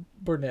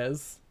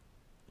Albornez,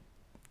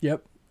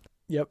 yep,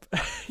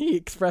 he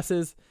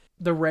expresses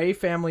the Ray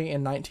family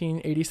in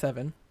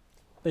 1987.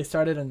 They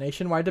started a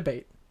nationwide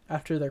debate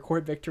after their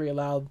court victory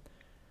allowed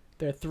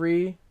their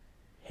 3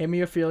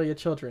 hemophilia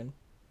children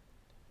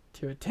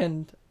to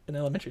attend an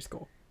elementary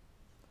school.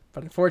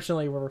 But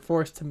unfortunately, we were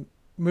forced to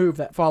move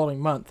that following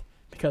month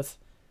because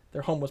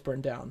their home was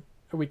burned down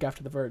a week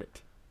after the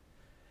verdict.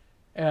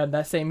 And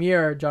that same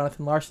year,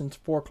 Jonathan Larson's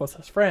 4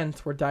 closest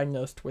friends were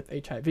diagnosed with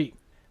HIV,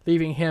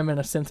 leaving him in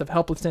a sense of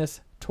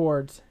helplessness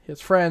towards his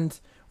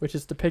friends, which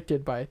is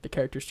depicted by the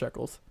character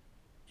struggles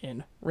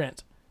in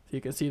Rent. So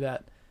you can see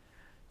that.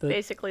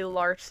 Basically,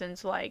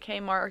 Larson's like, hey,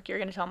 Mark, you're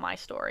going to tell my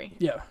story.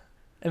 Yeah.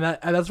 And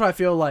that's what I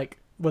feel like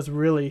was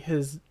really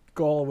his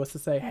goal, was to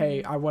say,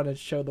 hey, I want to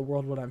show the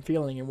world what I'm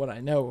feeling and what I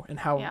know and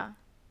how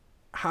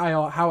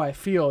I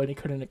feel, and he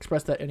couldn't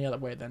express that any other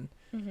way than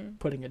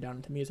putting it down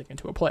into music,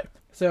 into a play.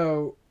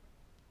 So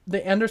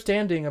the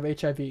understanding of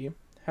HIV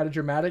had a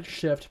dramatic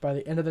shift by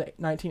the end of the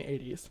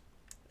 1980s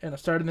and the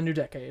start of the new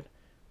decade,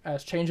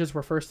 as changes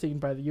were first seen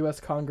by the U.S.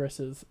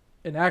 Congress's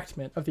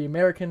enactment of the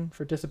American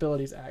for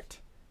Disabilities Act,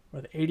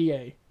 or the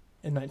ADA,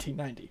 in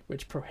 1990,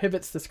 which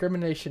prohibits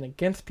discrimination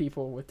against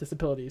people with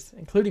disabilities,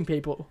 including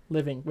people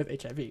living with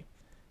HIV,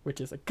 which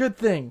is a good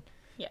thing.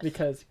 Yes.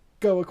 Because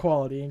go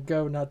equality and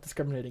go not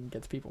discriminating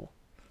against people.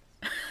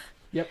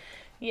 Yep.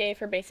 Yay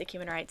for basic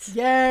human rights.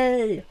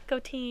 Yay! Go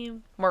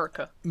team.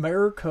 America.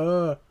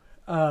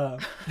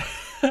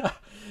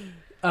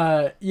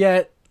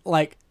 Yet,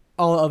 like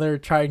all other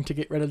trying to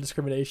get rid of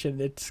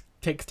discrimination, it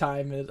takes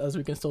time, as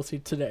we can still see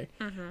today.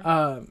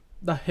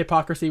 The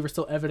hypocrisy was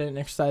still evident and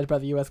exercised by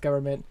the U.S.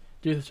 government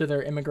due to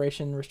their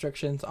immigration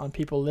restrictions on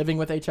people living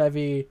with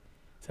HIV.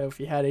 So if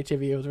you had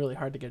HIV, it was really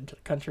hard to get into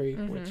the country,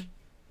 which,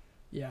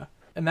 yeah.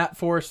 And that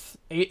forced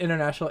 8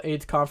 international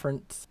AIDS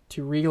conference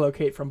to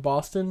relocate from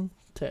Boston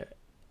to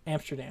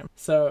Amsterdam.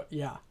 So,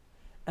 yeah.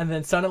 And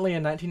then suddenly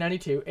in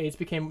 1992, AIDS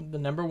became the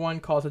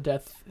 #1 cause of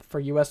death for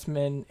U.S.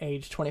 men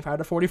aged 25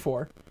 to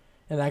 44,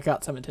 and that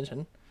got some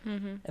attention.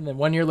 And then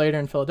 1 year later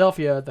in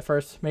Philadelphia, the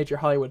first major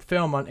Hollywood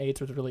film on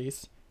AIDS was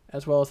released,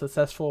 as well as the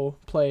successful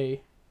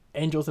play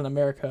Angels in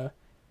America,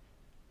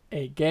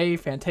 a gay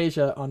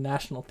fantasia on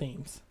national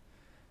themes.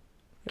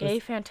 Gay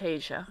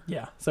fantasia.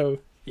 Yeah, so,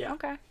 yeah.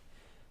 Okay.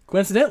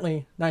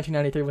 Coincidentally,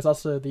 1993 was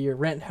also the year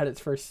Rent had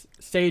its first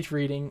stage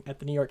reading at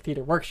the New York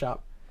Theater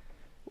Workshop.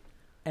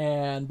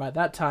 And by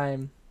that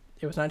time,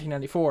 it was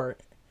 1994,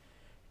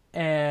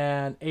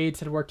 and AIDS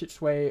had worked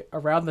its way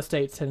around the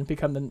states and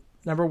become the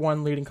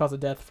 #1 leading cause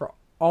of death for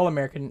all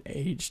Americans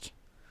aged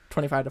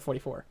 25 to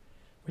 44,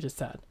 which is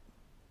sad.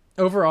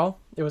 Overall,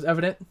 it was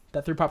evident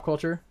that through pop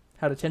culture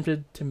had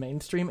attempted to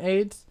mainstream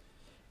AIDS,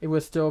 it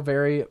was still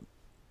very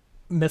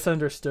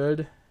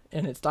misunderstood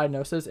in its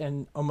diagnosis,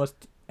 and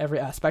almost every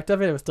aspect of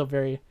it was still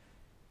very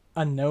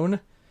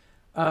unknown.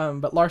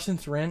 But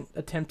Larson's Rent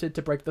attempted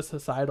to break the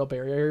societal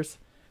barriers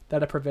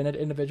that have prevented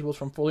individuals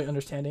from fully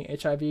understanding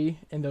HIV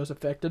and those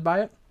affected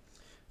by it.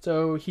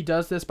 So he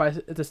does this by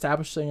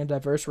establishing a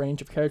diverse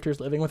range of characters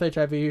living with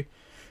HIV,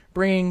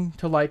 bringing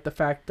to light the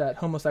fact that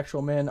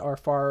homosexual men are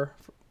far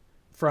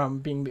from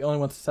being the only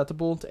ones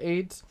susceptible to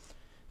AIDS.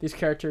 These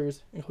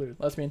characters include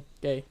lesbian,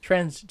 gay,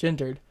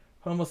 transgendered,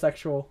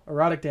 homosexual,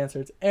 erotic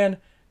dancers, and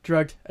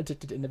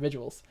drug-addicted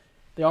individuals.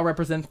 They all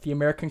represent the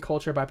American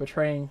culture by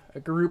portraying a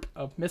group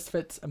of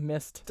misfits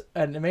amidst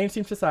a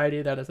mainstream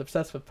society that is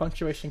obsessed with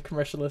punctuation,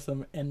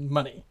 commercialism, and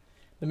money.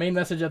 The main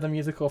message of the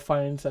musical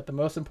finds that the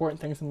most important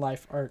things in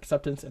life are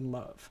acceptance and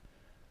love.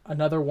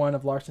 Another one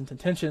of Larson's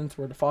intentions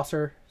were to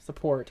foster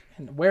support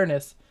and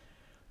awareness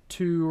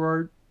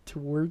towards.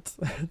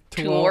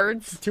 He's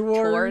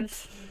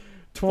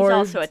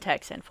also a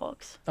Texan,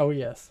 folks. Oh,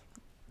 yes.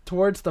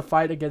 Towards the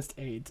fight against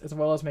AIDS, as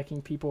well as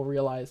making people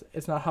realize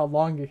it's not how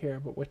long you're here,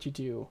 but what you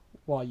do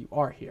while you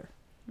are here.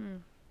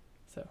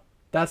 So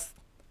that's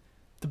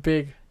the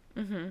big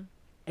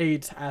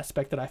AIDS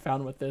aspect that I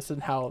found with this,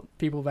 and how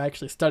people have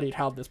actually studied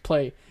how this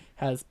play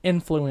has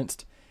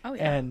influenced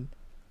and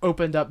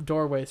opened up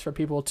doorways for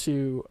people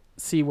to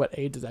see what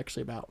AIDS is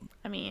actually about.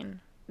 I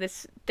mean,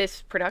 this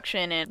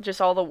production and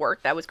just all the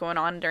work that was going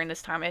on during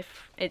this time,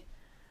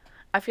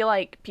 I feel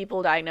like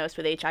people diagnosed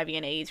with HIV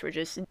and AIDS were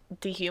just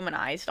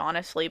dehumanized,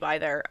 honestly, by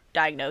their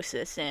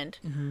diagnosis. And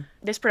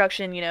this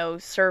production,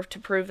 served to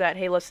prove that,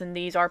 hey, listen,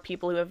 these are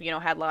people who have,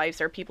 had lives.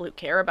 There are people who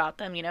care about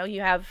them.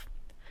 You have,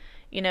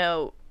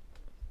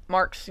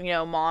 Mark's,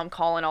 mom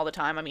calling all the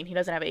time. I mean, he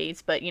doesn't have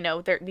AIDS, but,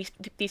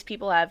 these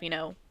people have,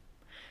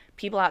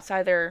 people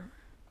outside their,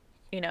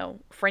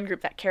 friend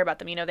group that care about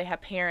them. They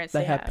have parents.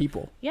 They have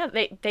people. Yeah,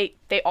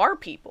 they are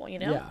people,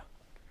 Yeah.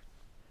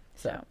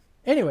 So,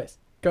 anyways,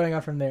 going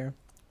on from there,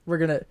 we're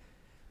going to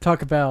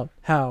talk about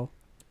how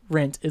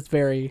Rent is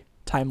very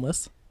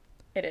timeless.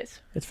 It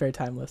is. It's very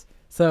timeless.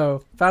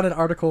 So, found an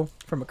article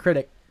from a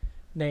critic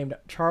named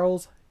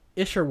Charles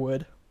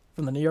Isherwood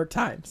from the New York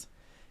Times.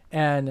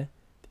 And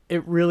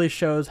it really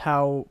shows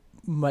how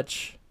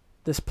much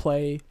this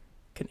play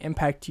can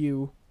impact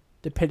you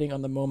depending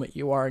on the moment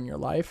you are in your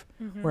life.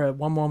 Where at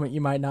one moment it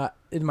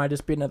might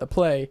just be another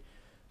play,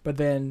 but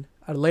then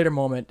at a later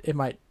moment it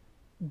might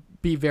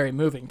be very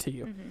moving to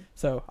you.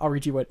 So I'll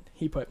read you what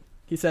he put.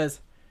 He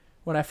says,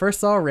 "When I first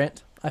saw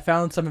Rent, I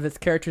found some of its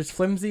characters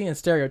flimsy and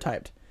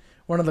stereotyped.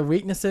 One of the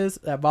weaknesses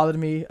that bothered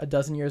me a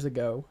dozen years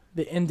ago,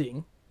 the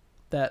ending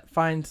that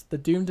finds the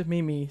doomed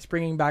Mimi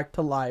springing back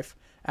to life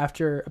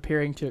after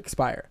appearing to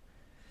expire.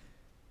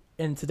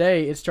 And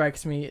today it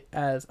strikes me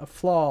as a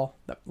flaw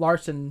that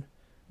Larson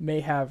may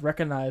have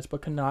recognized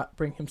but cannot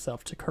bring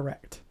himself to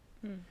correct.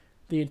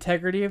 The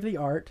integrity of the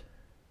art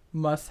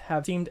must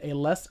have seemed a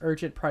less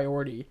urgent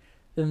priority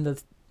than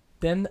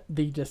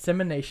the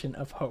dissemination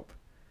of hope.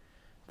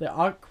 The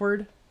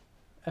awkward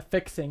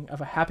affixing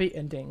of a happy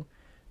ending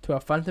to a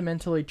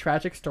fundamentally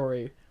tragic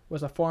story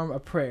was a form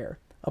of prayer,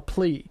 a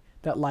plea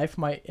that life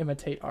might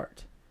imitate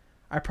art.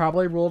 I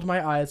probably rolled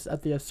my eyes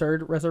at the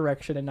absurd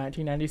resurrection in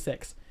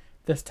 1996.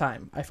 This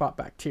time, I fought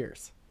back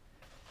tears."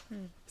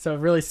 So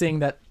really seeing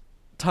that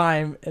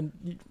time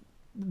and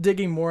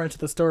digging more into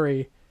the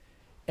story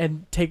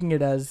and taking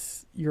it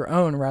as your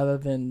own rather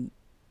than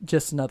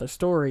just another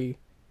story,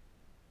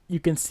 you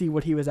can see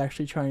what he was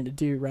actually trying to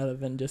do rather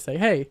than just say,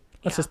 hey,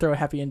 let's just throw a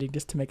happy ending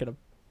just to make it a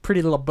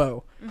pretty little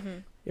bow.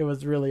 It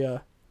was really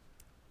a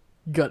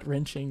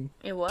gut-wrenching,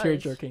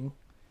 tear-jerking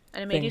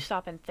and it made you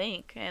stop and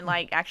think and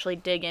actually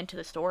dig into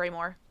the story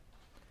more.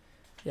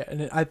 Yeah,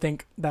 and I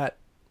think that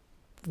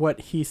what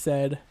he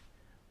said,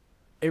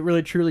 it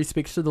really truly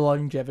speaks to the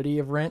longevity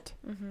of Rent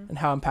and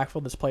how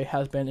impactful this play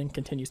has been and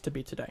continues to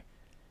be today.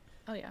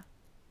 Oh, yeah.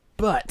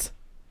 But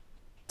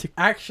to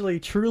actually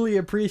truly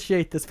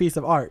appreciate this piece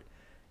of art,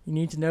 you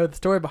need to know the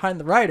story behind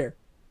the writer.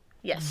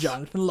 Yes.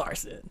 Jonathan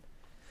Larson.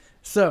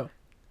 So,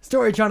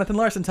 story Jonathan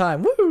Larson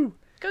time. Woo!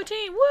 Go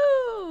team!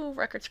 Woo!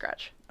 Record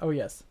scratch. Oh,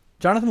 yes.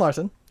 Jonathan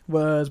Larson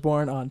was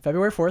born on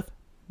February 4th,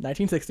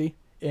 1960,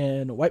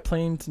 in White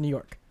Plains, New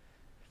York.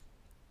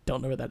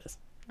 Don't know where that is.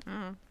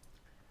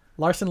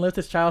 Larson lived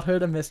his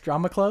childhood amidst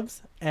drama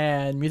clubs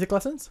and music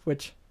lessons,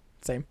 which,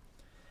 same.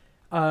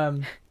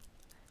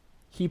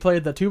 He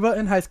played the tuba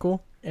in high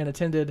school and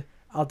attended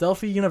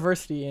Adelphi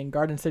University in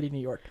Garden City,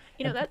 New York.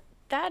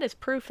 That is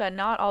proof that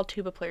not all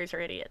tuba players are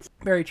idiots.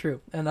 Very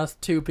true. And us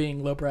two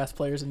being low brass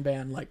players in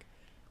band,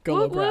 go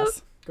low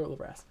brass. Go low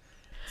brass.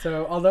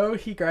 So, although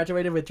he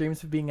graduated with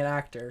dreams of being an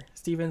actor,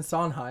 Stephen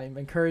Sondheim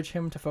encouraged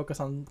him to focus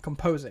on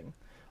composing.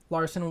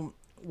 Larson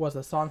was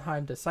a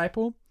Sondheim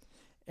disciple,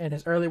 and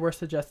his early work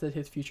suggested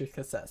his future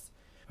success.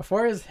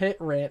 Before his hit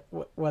Rent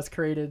was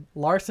created,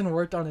 Larson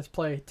worked on his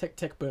play Tick,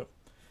 Tick, Boom.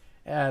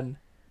 And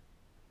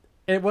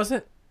it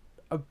wasn't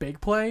a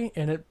big play,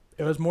 and it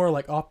was more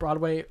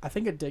off-Broadway. I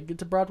think it did get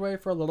to Broadway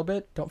for a little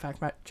bit. Don't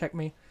fact check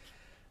me.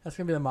 That's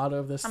going to be the motto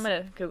of this. I'm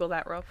going to Google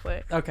that real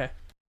quick. Okay.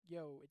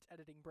 Yo, it's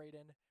editing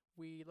Brayden.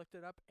 We looked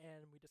it up,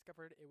 and we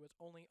discovered it was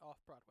only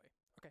off-Broadway.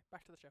 Okay,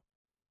 back to the show.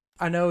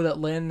 I know that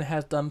Lynn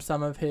has done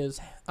some of his,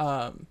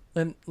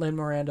 Lynn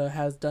Miranda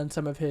has done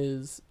some of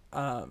his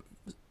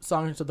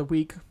songs of the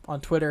week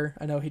on Twitter.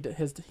 I know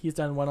he's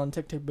done one on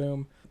Tick Tick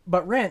Boom.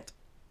 But Rent,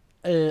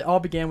 it all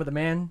began with a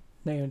man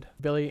named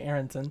Billy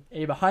Aronson,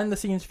 a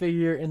behind-the-scenes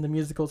figure in the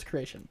musical's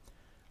creation.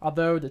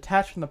 Although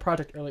detached from the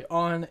project early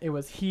on, it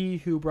was he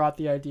who brought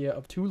the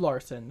idea to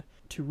Larson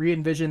to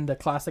re-envision the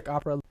classic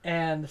opera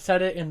and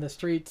set it in the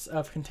streets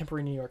of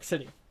contemporary New York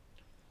City.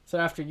 So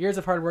after years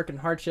of hard work and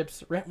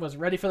hardships, Rent was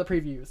ready for the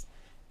previews,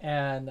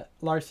 and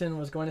Larson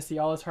was going to see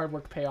all his hard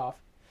work pay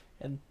off,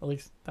 and at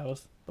least that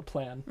was the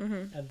plan.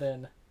 Mm-hmm. And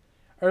then,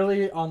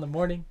 early on the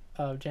morning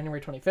of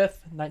January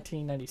 25th,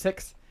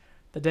 1996,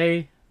 the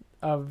day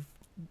of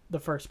the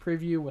first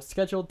preview was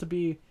scheduled to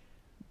be,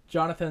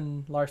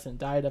 Jonathan Larson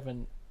died of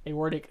an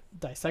aortic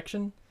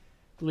dissection,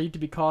 believed to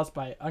be caused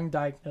by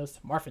undiagnosed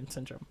Marfan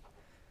syndrome.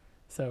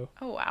 So,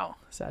 oh wow,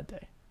 sad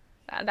day.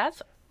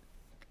 That's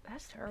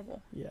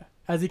terrible. Yeah.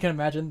 As you can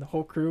imagine, the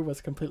whole crew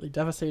was completely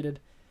devastated.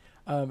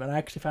 And I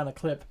actually found a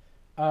clip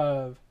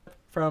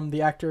from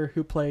the actor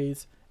who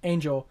plays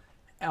Angel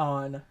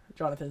on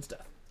Jonathan's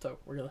death. So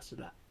we're going to listen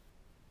to that.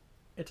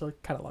 It's a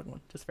kind of long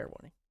one, just fair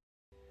warning.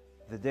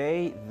 The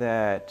day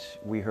that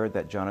we heard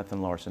that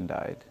Jonathan Larson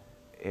died,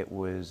 it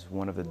was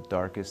one of the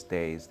darkest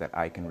days that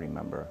I can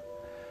remember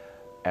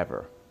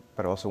ever,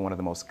 but also one of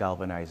the most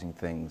galvanizing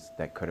things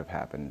that could have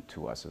happened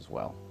to us as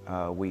well.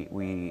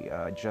 We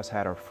just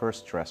had our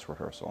first dress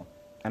rehearsal,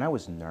 and I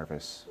was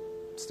nervous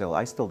still.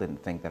 I still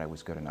didn't think that I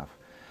was good enough.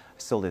 I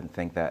still didn't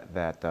think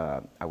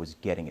that I was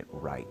getting it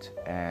right.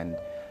 And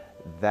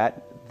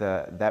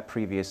that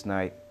previous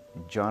night,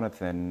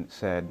 Jonathan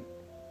said,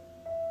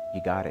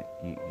 "You got it,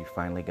 you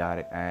finally got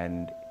it,"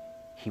 and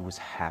he was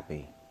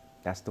happy.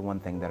 That's the one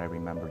thing that I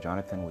remember.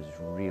 Jonathan was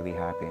really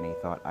happy, and he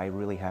thought, I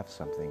really have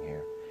something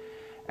here.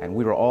 And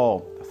we were all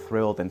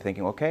thrilled and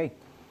thinking, okay,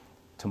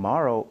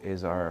 tomorrow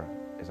is our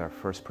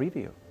first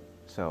preview.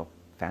 So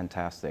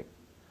fantastic.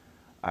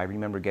 I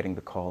remember getting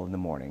the call in the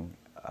morning.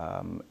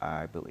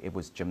 I believe it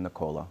was Jim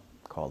Nicola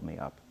called me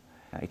up.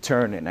 I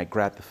turned and I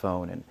grabbed the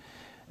phone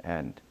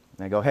and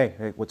I go,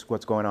 hey,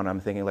 what's going on? I'm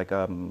thinking like,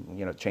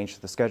 change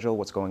the schedule.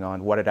 What's going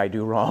on? What did I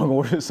do wrong?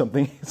 Or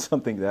something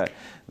that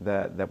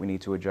we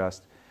need to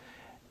adjust.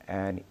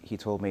 And he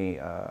told me,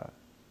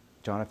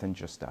 Jonathan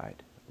just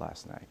died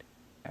last night.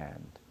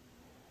 And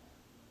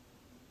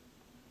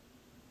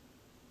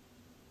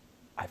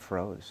I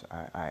froze.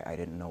 I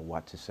didn't know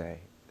what to say.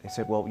 They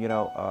said, well,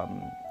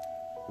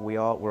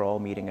 we're all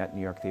meeting at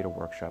New York Theater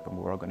Workshop, and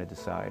we're all going to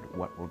decide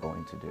what we're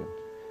going to do.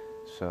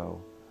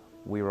 So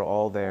we were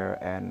all there,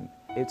 and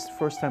it's the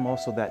first time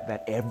also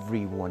that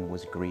everyone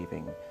was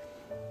grieving.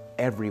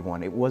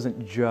 Everyone. It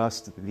wasn't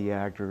just the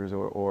actors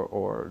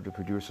or the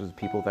producers, the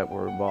people that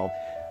were involved.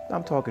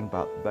 I'm talking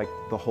about like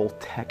the whole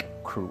tech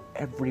crew.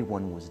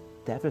 Everyone was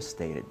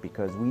devastated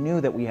because we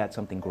knew that we had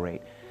something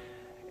great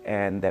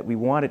and that we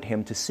wanted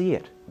him to see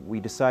it.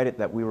 We decided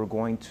that we were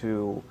going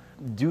to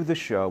do the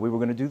show, we were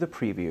going to do the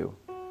preview,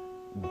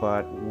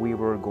 but we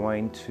were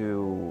going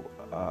to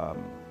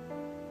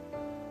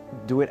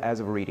do it as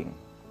a reading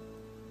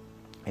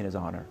in his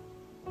honor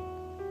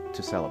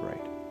to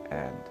celebrate.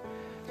 And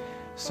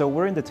so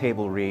we're in the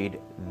table read.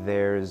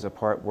 There's a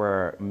part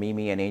where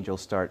Mimi and Angel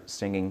start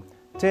singing,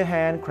 to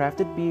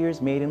handcrafted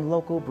beers made in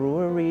local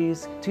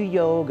breweries, to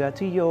yoga,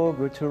 to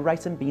yogurt, to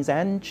rice and beans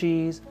and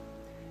cheese.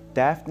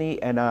 Daphne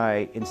and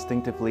I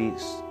instinctively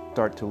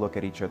start to look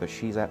at each other.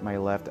 She's at my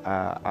left,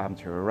 I'm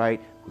to her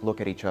right, look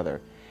at each other.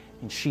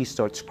 And she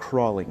starts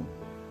crawling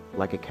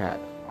like a cat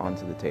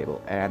onto the table.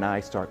 And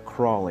I start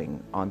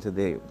crawling onto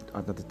the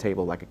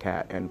table like a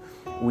cat. And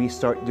we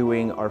start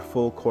doing our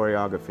full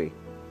choreography.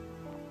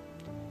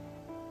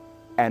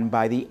 And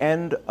by the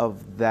end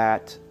of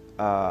that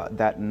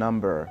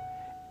number,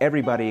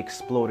 everybody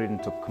exploded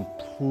into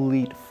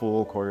complete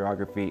full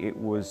choreography. It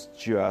was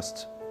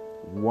just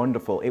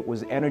wonderful. It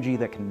was energy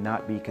that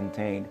cannot be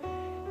contained.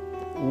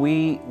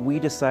 We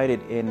decided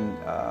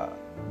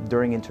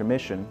during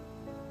intermission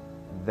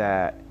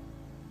that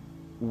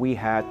we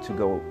had to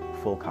go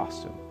full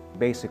costume.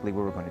 Basically,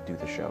 we were going to do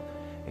the show.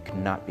 It could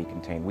not be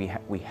contained. We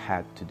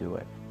had to do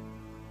it.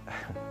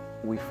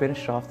 We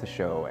finished off the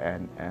show,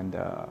 and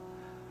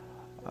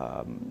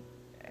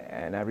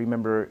I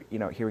remember,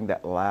 hearing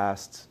that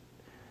last,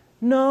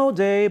 no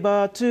day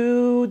but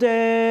today,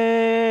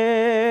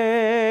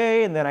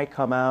 and then I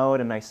come out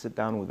and I sit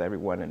down with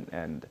everyone,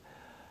 and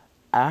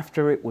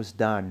after it was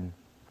done,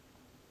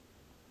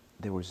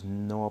 there was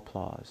no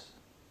applause.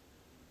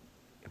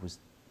 It was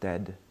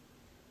dead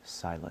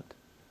silent.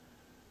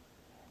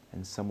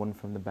 And someone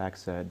from the back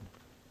said,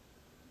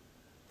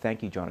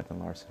 "Thank you, Jonathan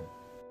Larson."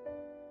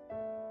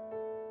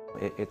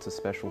 It's a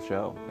special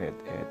show. It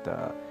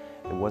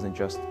wasn't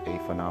just a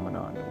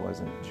phenomenon. It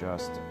wasn't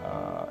just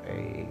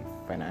a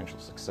financial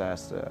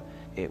success.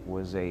 It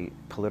was a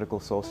political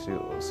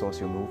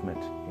socio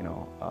movement,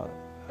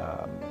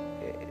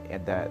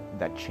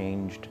 that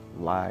changed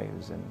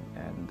lives and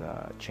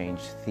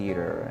changed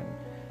theater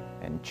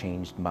and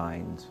changed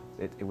minds.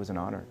 It was an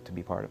honor to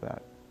be part of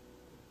that.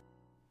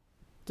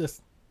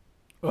 Just,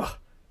 ugh.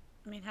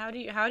 I mean, how do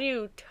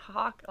you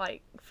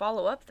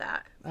follow up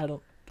that? I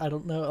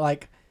don't know.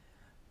 Like,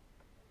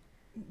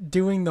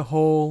 knowing the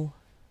whole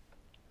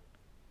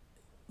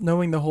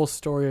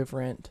story of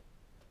Rent,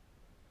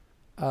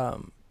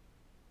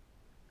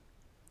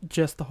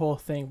 just the whole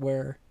thing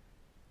where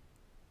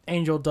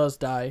Angel does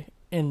die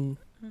in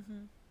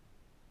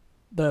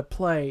the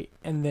play,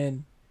 and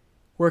then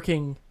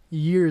working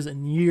years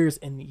and years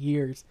and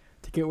years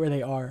to get where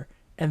they are,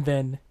 and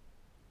then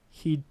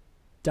he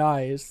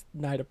dies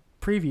night of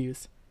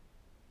previews,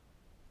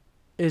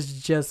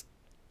 is just,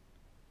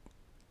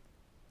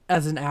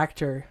 as an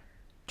actor,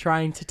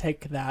 trying to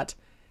take that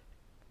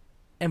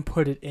and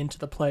put it into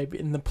the play,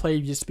 and the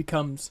play just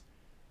becomes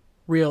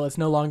real. It's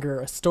no longer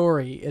a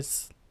story,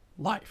 it's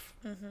life.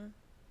 Mm-hmm.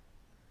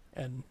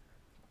 And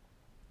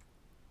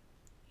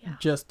Yeah.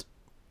 just,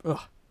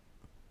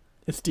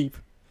 it's deep.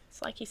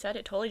 It's like you said,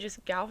 it totally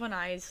just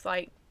galvanized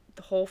like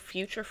the whole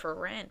future for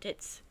Rent.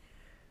 It's,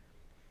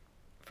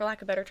 for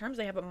lack of better terms,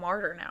 they have a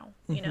martyr now,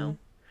 you know?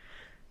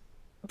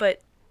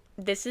 But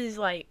this is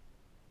like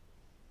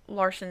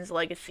Larson's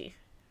legacy,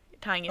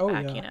 tying it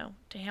back, you know,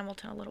 to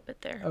Hamilton a little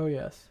bit there. Oh,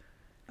 yes.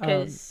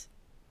 Because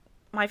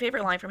my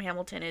favorite line from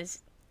Hamilton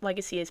is,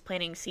 legacy is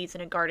planting seeds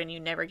in a garden you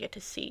never get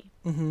to see.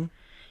 Mm-hmm.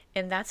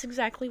 And that's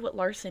exactly what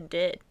Larson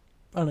did.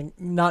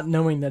 Not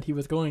knowing that he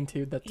was going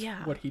to, that's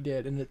what he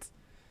did. And it's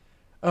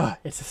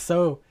just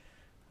so,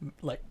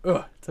 like,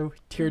 so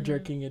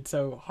tear-jerking and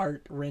so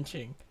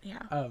heart-wrenching.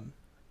 Yeah.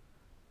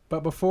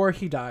 But before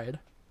he died,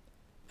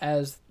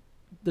 as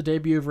the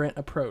debut of Rent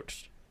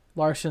approached,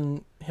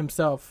 Larson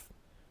himself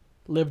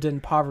lived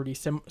in poverty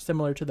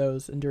similar to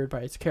those endured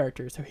by his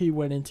character, so he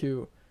went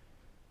into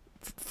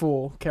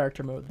full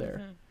character mode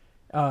there.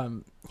 Mm-hmm.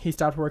 He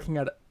stopped working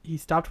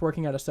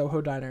at a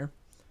Soho diner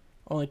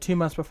only 2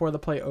 months before the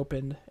play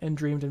opened, and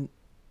dreamed of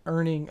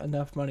earning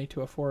enough money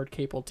to afford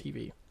cable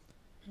TV.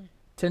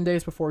 10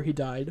 days before he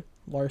died,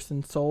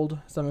 Larson sold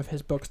some of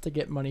his books to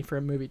get money for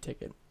a movie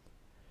ticket.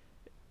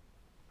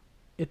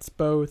 It's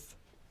both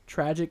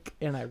tragic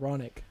and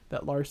ironic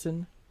that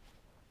Larson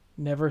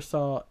never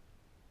saw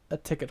a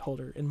ticket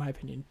holder, in my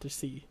opinion, to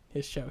see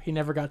his show. He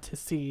never got to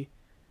see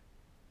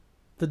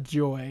the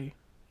joy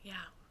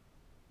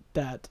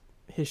that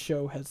his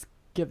show has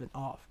given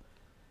off.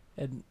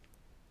 And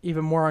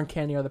even more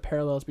uncanny are the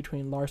parallels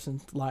between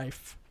Larson's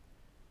life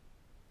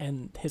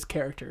and his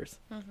characters,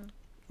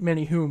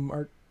 many whom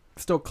are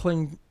still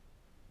cling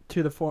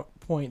to the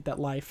point that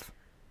life,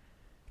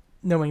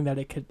 knowing that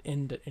it could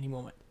end at any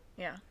moment.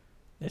 Yeah.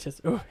 It's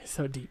just, it's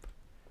so deep.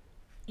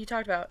 You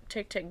talked about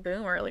Tick, Tick,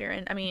 Boom earlier,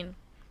 and I mean,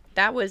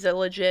 that was a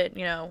legit,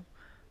 you know,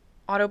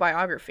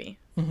 autobiography.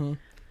 Mm-hmm.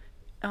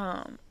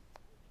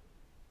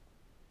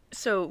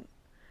 So,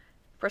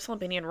 personal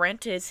opinion,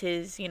 Rent is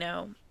his, you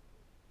know,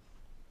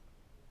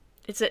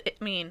 it's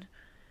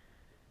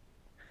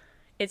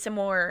a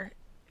more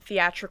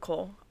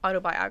theatrical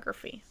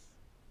autobiography.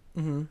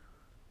 Mm-hmm.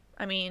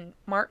 I mean,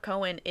 Mark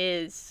Cohen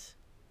is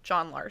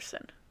John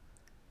Larson.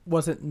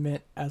 Wasn't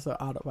meant as an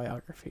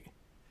autobiography.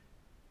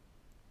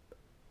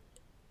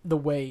 The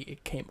way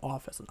it came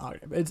off as an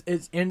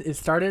autobiography. It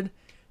started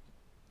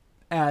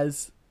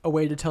as a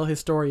way to tell his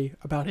story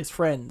about his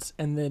friends,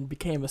 and then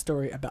became a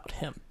story about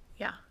him.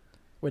 Yeah.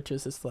 Which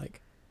is just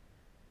like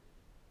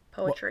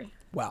poetry.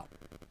 Wow.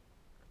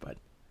 But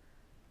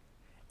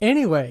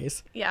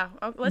anyways. Yeah.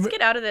 Let's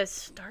get out of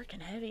this dark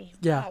and heavy.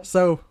 Yeah. Wow.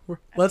 So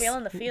I'm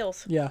feeling the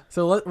feels. Yeah.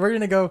 So we're going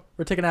to go.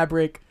 We're taking an ad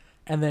break,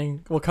 and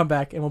then we'll come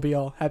back and we'll be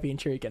all happy and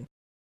cheery again.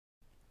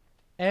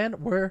 And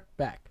we're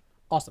back.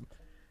 Awesome.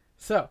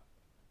 So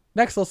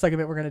next little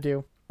segment we're going to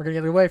do, we're going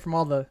to get away from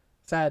all the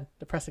sad,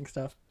 depressing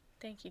stuff.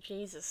 Thank you,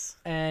 Jesus.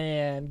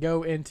 And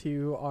go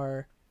into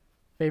our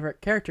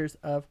favorite characters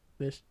of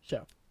this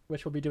show,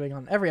 which we'll be doing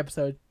on every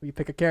episode. We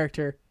pick a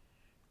character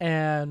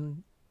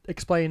and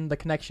explain the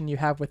connection you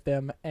have with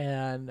them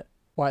and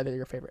why they're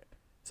your favorite.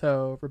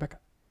 So, Rebecca.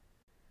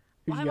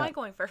 Why am I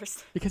going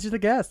first? Because you're the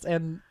guest,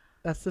 and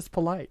that's just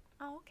polite.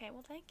 Oh, okay.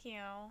 Well, thank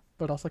you.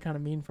 But also kind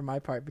of mean from my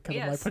part because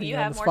of my putting you you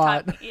on have the more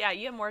spot. time. Yeah,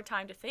 you have more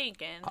time to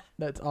think, and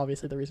that's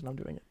obviously the reason I'm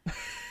doing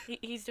it.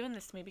 He's doing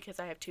this to me because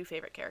I have two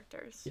favorite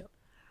characters. Yep.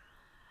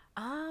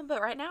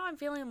 But right now I'm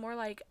feeling more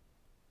like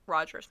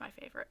Roger's my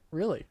favorite.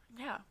 Really?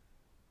 Yeah.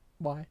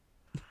 Why?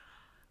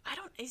 I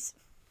don't.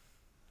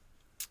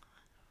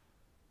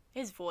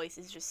 His voice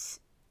is just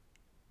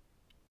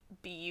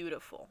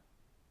beautiful,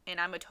 and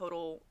I'm a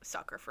total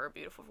sucker for a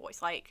beautiful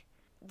voice. Like,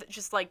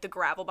 just like the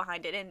gravel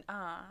behind it, and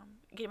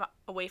get him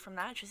away from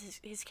that. Just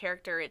his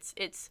character.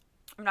 It's.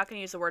 I'm not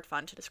gonna use the word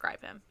fun to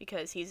describe him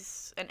because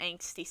he's an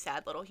angsty,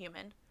 sad little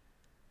human.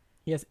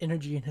 He has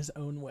energy in his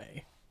own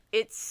way.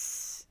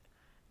 It's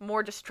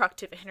more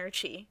destructive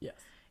energy. Yes.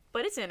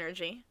 But it's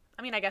energy.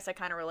 I mean, I guess I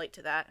kind of relate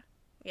to that.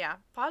 Yeah,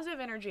 positive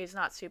energy is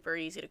not super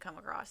easy to come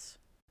across.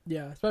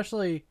 Yeah,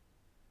 especially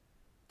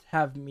to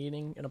have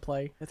meaning in a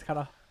play. It's kind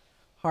of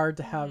hard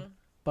to have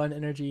fun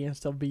energy and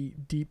still be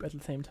deep at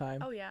the same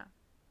time. Oh yeah,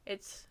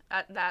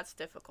 that's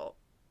difficult.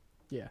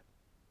 Yeah.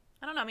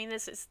 I don't know. I mean,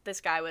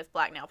 this guy with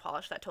black nail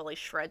polish that totally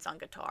shreds on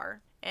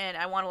guitar, and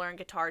I want to learn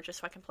guitar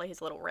just so I can play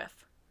his little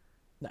riff.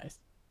 Nice.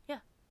 Yeah.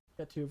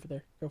 Got two over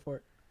there. Go for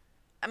it.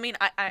 I mean,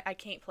 I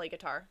can't play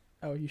guitar.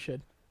 Oh, you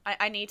should.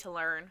 I need to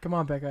learn. Come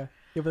on, Becca.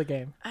 Give it a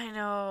game. I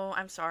know.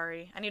 I'm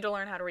sorry. I need to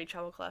learn how to read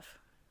treble clef.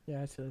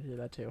 Yeah, I should do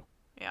that too.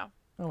 Yeah.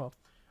 Oh well.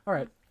 All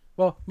right.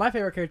 Well, my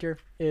favorite character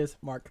is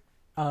Mark.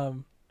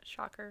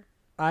 Shocker.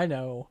 I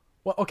know.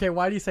 Well, okay.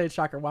 Why do you say it's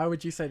shocker? Why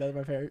would you say that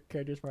my favorite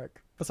character is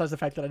Mark? besides the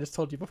fact that I just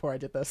told you before I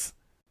did this.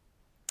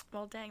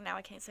 Well, dang, now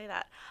I can't say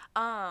that.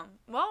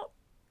 Well,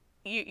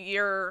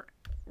 you're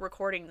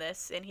recording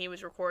this, and he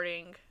was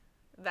recording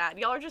that.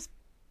 Y'all are just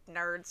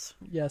nerds.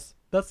 Yes,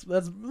 that's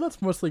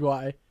mostly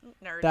why.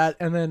 Nerds. That,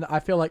 and then I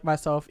feel like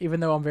myself,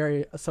 even though I'm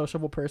very a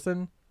sociable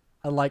person,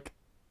 I like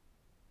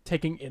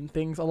taking in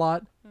things a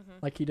lot,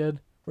 like he did.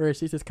 Whereas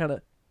he just kind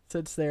of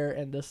sits there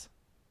and just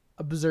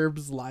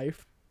observes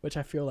life, which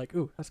I feel like,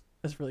 ooh,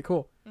 that's really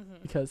cool,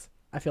 because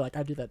I feel like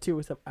I do that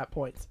too at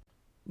points.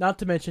 Not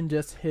to mention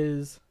just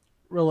his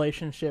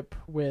relationship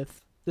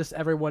with just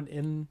everyone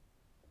in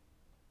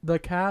the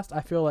cast.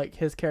 I feel like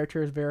his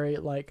character is very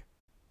like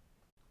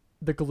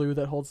the glue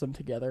that holds them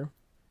together,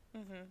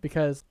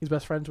 because he's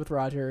best friends with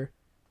Roger,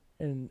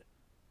 and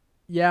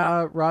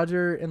yeah,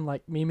 Roger and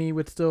like Mimi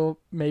would still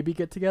maybe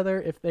get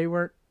together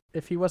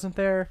if he wasn't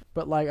there,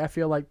 but like I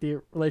feel like the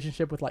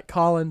relationship with like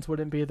Collins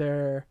wouldn't be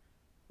there,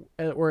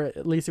 or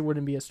at least it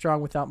wouldn't be as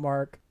strong without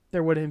Mark.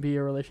 There wouldn't be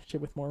a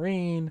relationship with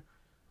Maureen,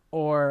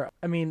 or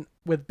I mean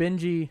with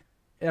Benji.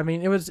 I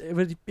mean it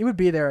would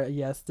be there,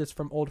 yes, just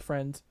from old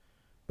friends,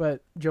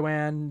 but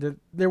Joanne,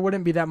 there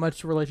wouldn't be that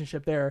much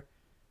relationship there.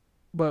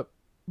 But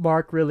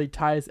Mark really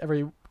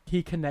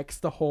he connects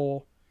the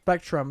whole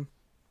spectrum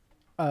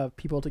of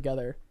people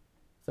together.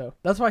 So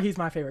that's why he's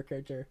my favorite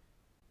character.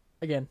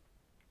 Again,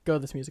 go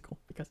this musical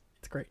because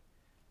it's great.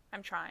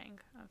 I'm trying.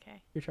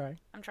 Okay. You're trying?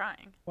 I'm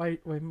trying. Why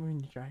when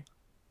you trying?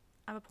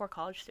 I'm a poor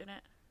college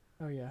student.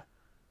 Oh yeah.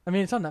 I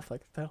mean it's on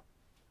Netflix though.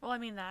 Well, I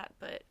mean that,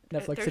 but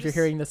Netflix, if you're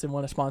hearing this and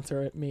want to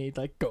sponsor me,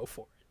 like go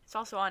for it. It's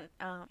also on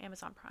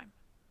Amazon Prime.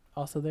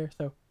 Also there.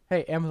 So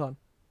hey, Amazon,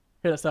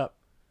 hit us up.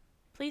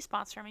 Please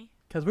sponsor me.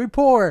 Cause we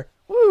poor.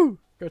 Woo!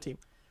 Go team.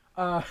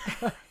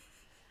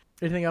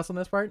 Anything else on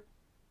this part?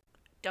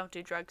 Don't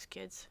do drugs,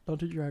 kids. Don't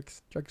do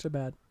drugs. Drugs are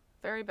bad.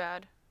 Very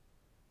bad.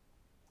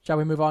 Shall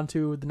we move on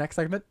to the next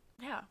segment?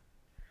 Yeah.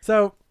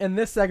 So in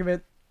this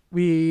segment,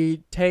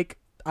 I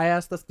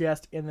asked this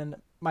guest and then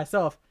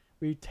myself,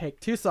 we take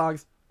 2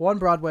 songs, one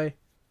Broadway,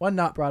 one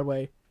not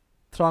Broadway,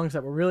 songs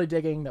that we're really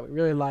digging, that we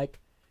really like,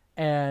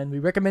 and we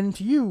recommend them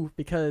to you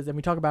and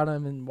we talk about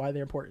them and why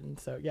they're important.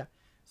 So yeah.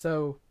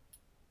 So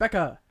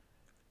Becca,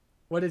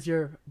 what is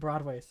your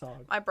Broadway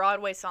song? My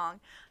Broadway song.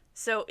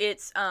 So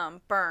it's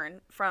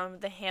Burn from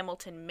the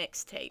Hamilton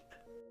mixtape.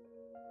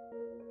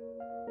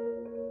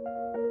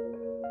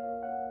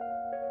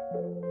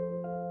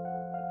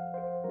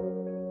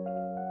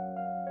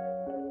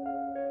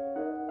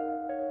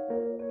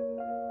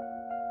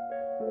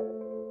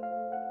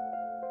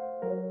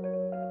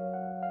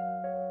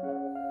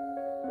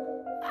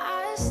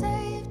 I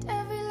saved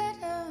every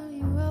letter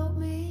you wrote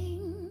me.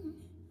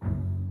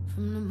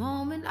 From the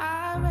moment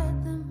I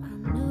read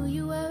them, I knew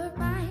you were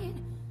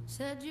mine.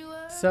 Said you were.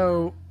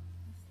 So,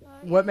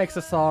 what makes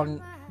a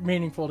song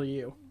meaningful to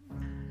you?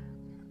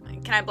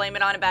 Can I blame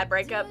it on a bad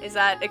breakup? Is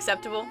that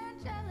acceptable?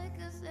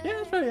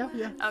 Yeah, that's right.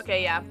 Yeah.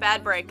 Okay, yeah,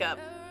 bad breakup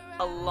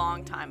a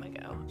long time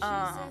ago.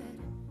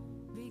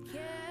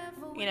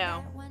 You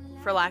know,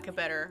 for lack of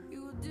better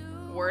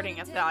wording,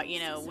 I thought,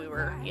 we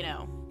were,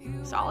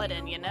 solid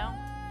and,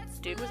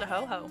 dude was a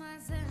ho-ho.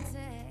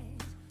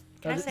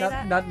 Can I say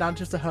that? Not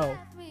just a hoe.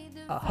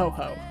 A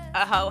ho-ho.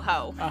 A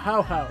ho-ho. A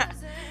ho-ho.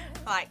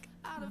 Like,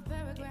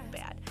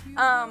 bad.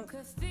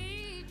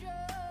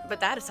 But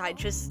that aside,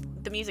 just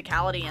the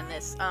musicality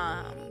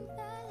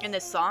in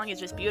this song is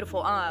just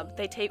beautiful.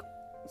 They take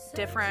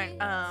different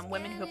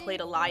women who played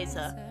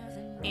Eliza,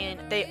 and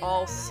they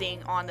all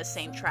sing on the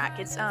same track.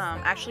 It's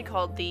actually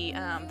called the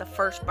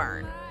First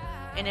Burn,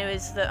 and it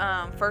was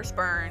the first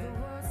burn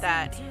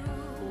that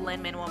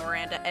Lin-Manuel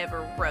Miranda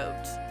ever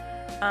wrote.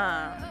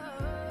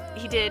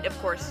 He did, of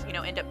course,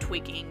 end up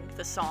tweaking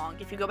the song.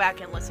 If you go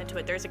back and listen to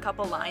it, there's a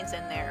couple lines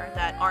in there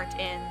that aren't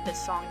in the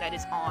song that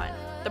is on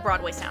the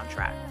Broadway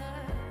soundtrack.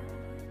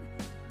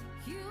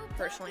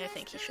 Personally, I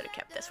think he should have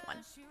kept this one.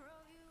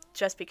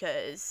 Just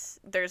because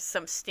there's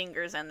some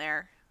stingers in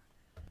there,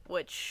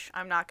 which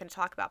I'm not going to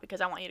talk about because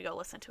I want you to go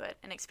listen to it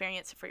and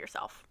experience it for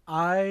yourself.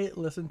 I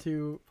listened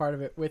to part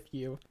of it with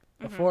you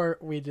before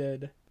we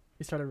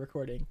started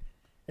recording,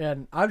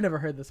 and I've never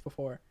heard this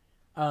before.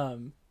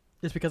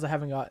 Just because I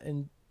haven't got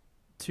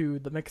into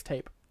the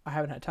mixtape, I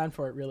haven't had time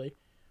for it really.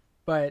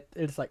 But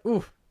it's like,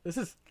 ooh, this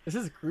is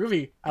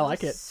groovy. I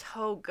like it.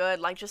 So good,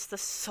 like just the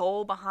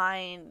soul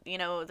behind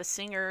the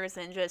singers,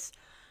 and just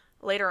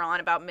later on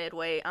about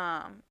midway.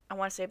 I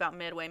want to say about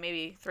midway,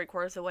 maybe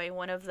 3/4 of the way,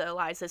 one of the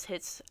Elizas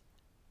hits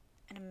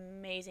an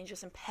amazing,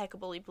 just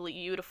impeccably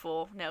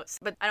beautiful notes.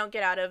 But I don't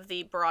get out of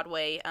the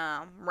Broadway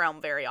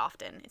realm very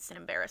often. It's an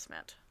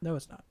embarrassment. No,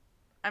 it's not.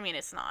 I mean,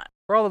 it's not.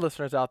 For all the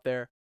listeners out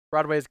there,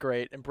 Broadway is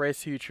great.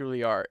 Embrace who you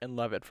truly are and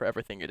love it for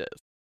everything it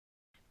is.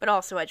 But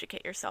also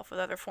educate yourself with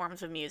other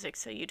forms of music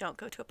so you don't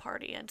go to a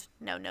party and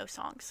know no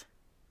songs.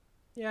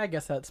 Yeah, I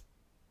guess that's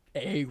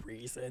a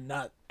reason,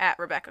 not... At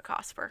Rebecca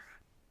Cosper.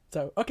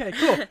 So, okay,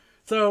 cool.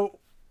 So,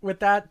 with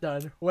that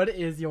done, what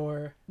is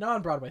your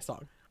non-Broadway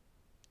song?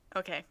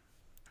 Okay.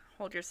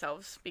 Hold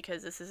yourselves,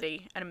 because this is an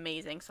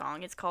amazing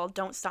song. It's called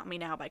Don't Stop Me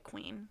Now by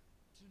Queen.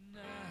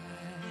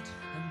 Tonight,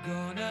 I'm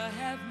gonna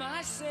have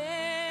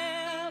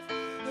myself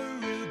a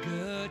real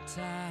good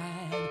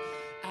time.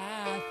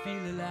 I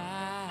feel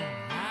alive,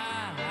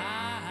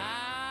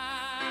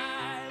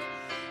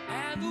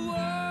 and the world,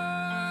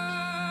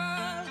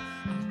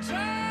 I'm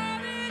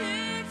turning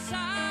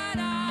inside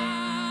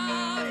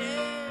out.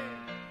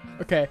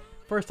 Yeah. Okay,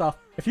 first off,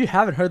 if you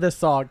haven't heard this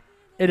song,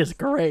 it is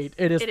great.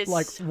 It is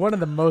like one of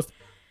the most,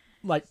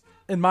 like,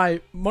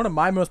 one of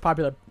my most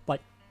popular,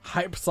 like,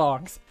 hype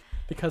songs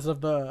because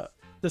of the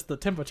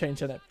tempo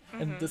change in it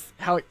and just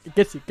how it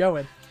gets you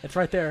going. It's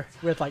right there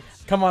with, like,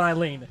 Come On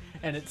Eileen,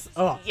 and it's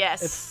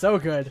yes, it's so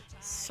good.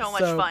 So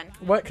much fun.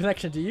 What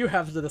connection do you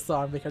have to the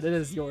song, because it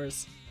is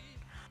yours?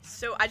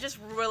 So I just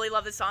really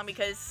love this song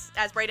because,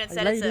 as Braden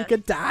said, Lady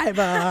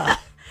Godiva.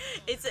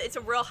 it's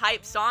a real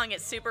hype song.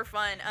 It's super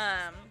fun.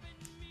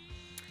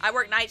 I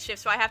work night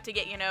shift, so I have to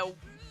get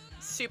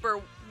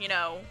super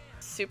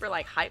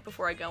like hype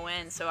before I go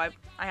in. So I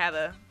have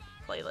a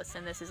playlist,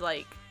 and this is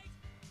like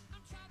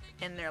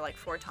in there like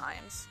 4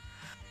 times,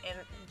 and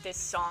this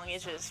song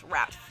is just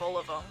wrapped full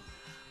of them.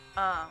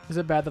 Is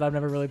it bad that I've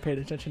never really paid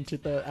attention to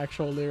the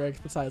actual lyrics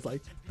besides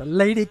like the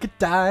Lady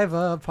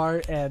Godiva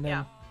part, and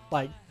then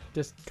like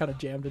just kind of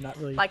jammed and not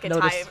really like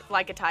noticed?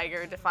 Like a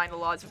tiger defying the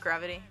laws of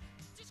gravity.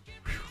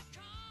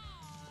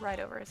 Right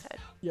over his head.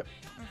 Yep.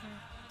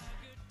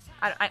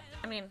 I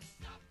mean,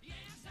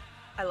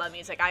 I love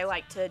music. I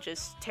like to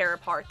just tear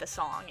apart the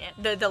song.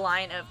 And the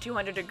line of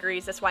 200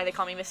 degrees, that's why they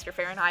call me Mr.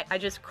 Fahrenheit, I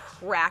just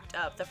cracked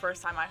up the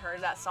first time I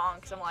heard that song,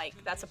 because I'm like,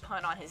 that's a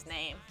pun on his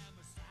name.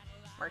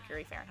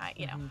 Mercury Fahrenheit,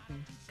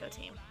 go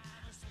team.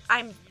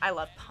 I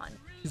love pun.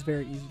 She's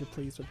very easy to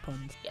please with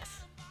puns.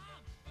 Yes.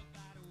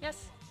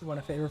 Yes. You want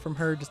a favor from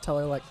her? Just tell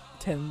her like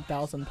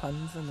 10,000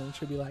 puns, and then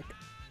she'll be like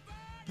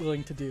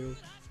willing to do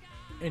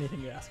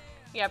anything you ask.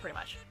 Yeah, pretty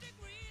much.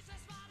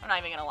 I'm not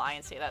even gonna lie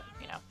and say that,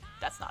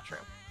 that's not true.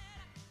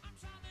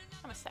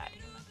 I'm a sad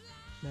human.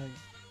 No.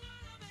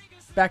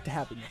 Back to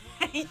happiness.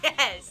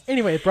 Yes.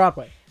 Anyway,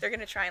 Broadway. They're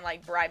gonna try and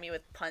like bribe me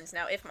with puns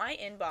now. If my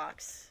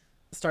inbox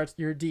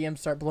your DMs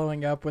start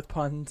blowing up with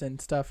puns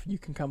and stuff, you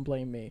can come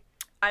blame me.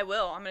 I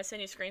will. I'm gonna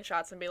send you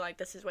screenshots and be like,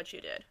 "This is what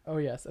you did." Oh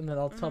yes, and then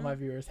I'll tell my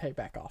viewers, "Hey,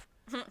 back off."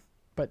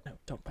 But no,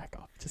 don't back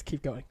off. Just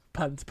keep going.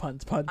 Puns,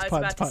 puns, puns, I was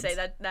puns, about puns. to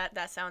say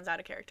that sounds out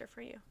of character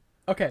for you.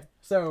 Okay,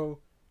 so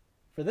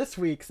for this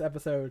week's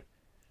episode,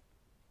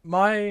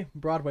 my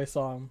Broadway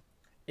song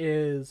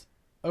is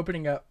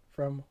opening up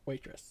from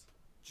Waitress.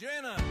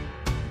 Jenna,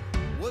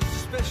 what's the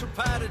special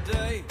pie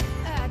today?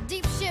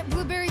 Deep shit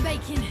blueberry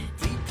bacon.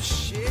 Deep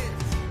shit?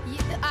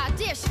 Yeah,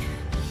 dish.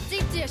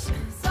 Deep dish.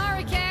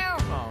 Sorry, cow.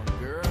 Come on,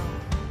 girl.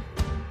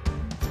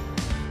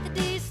 The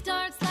day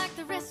starts like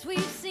the rest we've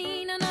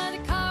seen.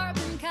 Another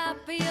carbon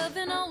copy of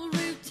an old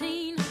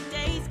routine.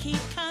 Days keep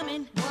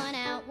coming. One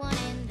out, one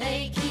in.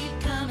 They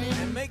keep coming.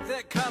 And make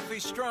that coffee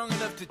strong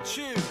enough to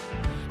chew.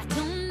 I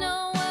don't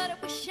know what I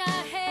wish I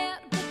had,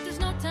 but there's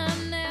no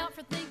time now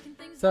for thinking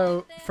things.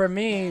 So for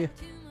me,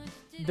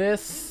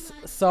 this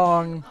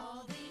song,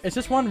 it's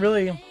just one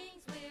really.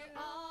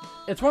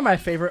 It's one of my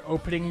favorite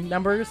opening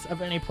numbers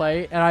of any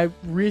play, and I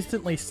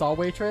recently saw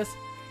Waitress,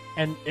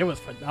 and it was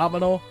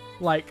phenomenal.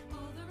 Like,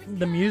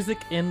 the music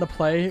in the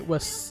play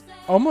was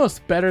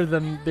almost better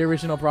than the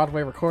original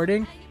Broadway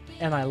recording,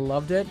 and I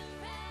loved it.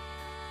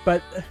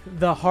 But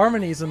the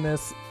harmonies in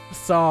this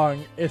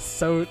song is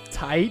so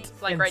tight.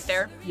 Like right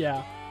there?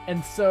 Yeah,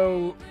 and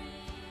so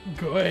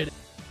good.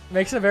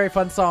 Makes it a very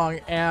fun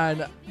song,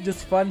 and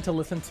just fun to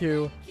listen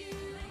to.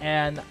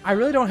 And I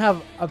really don't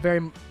have a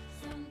very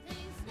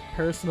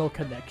personal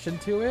connection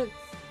to it.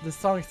 This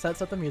song sets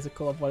up the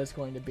musical of what it's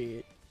going to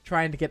be,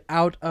 trying to get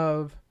out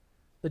of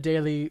the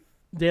daily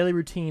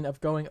routine of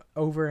going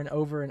over and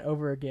over and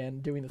over again,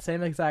 doing the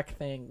same exact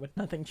thing with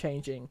nothing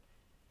changing.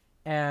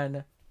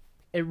 And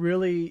it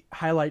really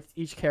highlights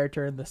each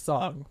character in the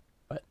song.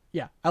 But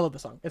yeah, I love the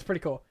song. It's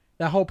pretty cool.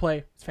 That whole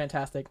play is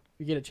fantastic. If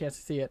you get a chance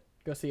to see it,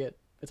 go see it.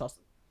 It's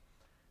awesome.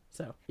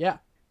 So yeah.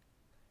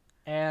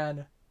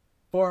 And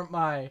for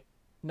my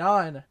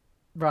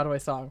non-Broadway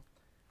song,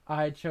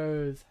 I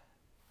chose,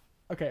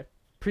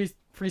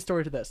 free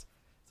story to this.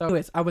 So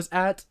anyways, I was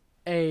at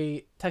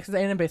a Texas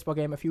A&M baseball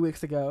game a few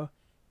weeks ago,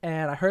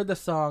 and I heard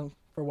this song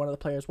for one of the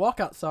players'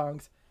 walkout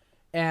songs,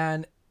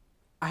 and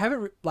I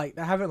haven't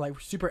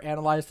super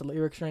analyzed the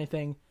lyrics or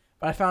anything,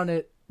 but I found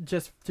it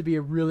just to be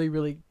a really,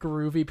 really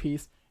groovy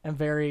piece, and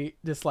very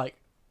just like,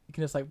 you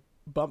can just like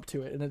bump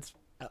to it, and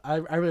I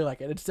really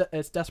like it.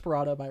 It's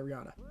Desperado by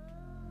Rihanna.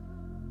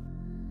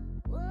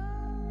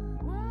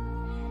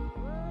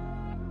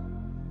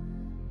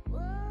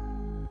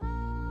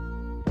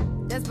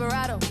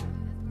 Desperado,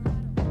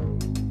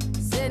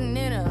 sitting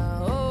in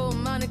a old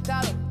Monte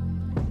Carlo,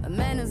 a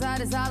man whose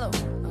heart is hollow.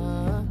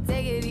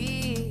 Take it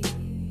easy.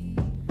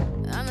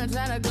 I'm not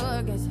trying to go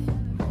against it.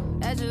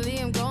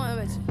 Actually, I'm going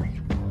with you.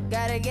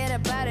 Gotta get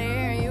up out of here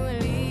and you will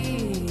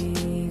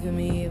leave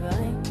me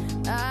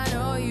behind. I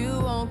know you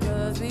won't,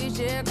 'cause we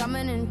share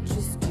common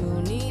interest.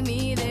 You need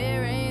me,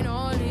 there ain't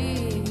no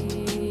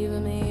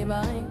leaving me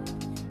behind.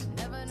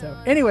 So,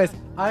 anyways,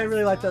 I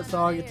really like that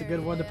song. It's a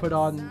good one to put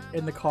on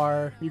in the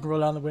car. You can roll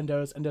down the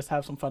windows and just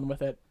have some fun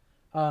with it.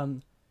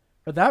 But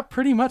that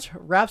pretty much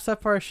wraps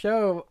up our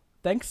show.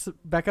 Thanks,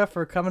 Becca,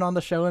 for coming on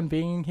the show and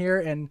being here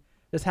and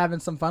just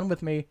having some fun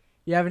with me.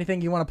 You have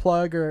anything you want to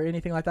plug or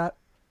anything like that?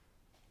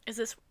 Is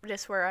this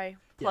where I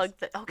plug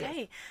the... Okay,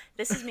 yes.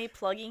 This is me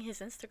plugging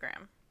his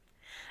Instagram.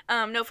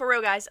 No, for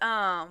real, guys.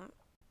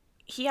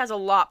 He has a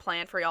lot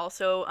planned for y'all.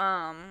 So,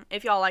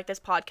 if y'all like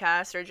this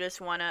podcast or just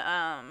want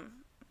to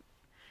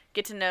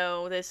get to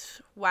know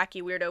this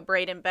wacky weirdo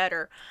Braden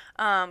better,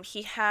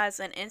 he has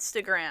an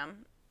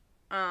Instagram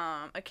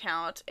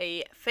account,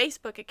 a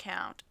Facebook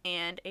account,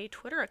 and a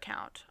Twitter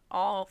account,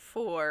 all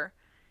for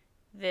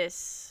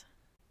this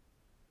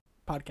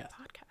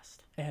podcast.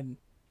 And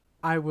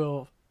I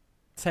will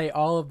say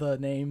all of the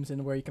names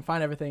and where you can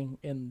find everything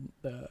in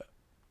the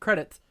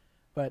credits,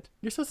 but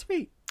you're so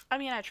sweet. I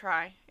mean, I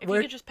try. If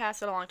you could just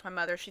pass it along to my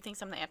mother, she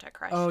thinks I'm the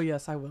Antichrist. Oh,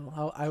 yes, I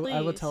will. I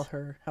will tell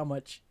her how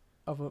much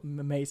of an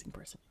amazing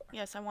person you are.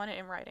 Yes, I want it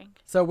in writing.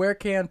 So where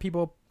can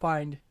people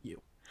find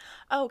you?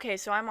 Okay,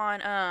 so I'm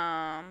on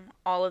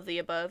all of the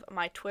above.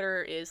 My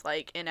Twitter is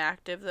like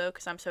inactive though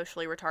because I'm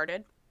socially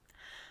retarded.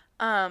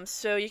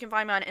 So you can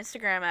find me on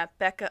Instagram at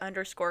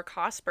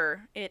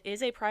Becca_Cosper. It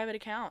is a private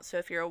account, so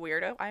if you're a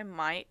weirdo, I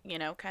might,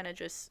 kind of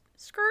just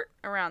skirt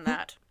around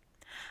that.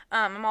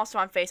 I'm also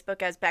on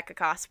Facebook as Becca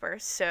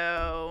Cosper,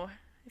 so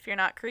if you're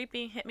not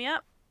creepy, hit me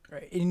up.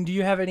 Right. And do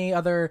you have any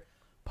other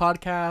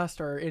podcast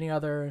or any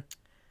other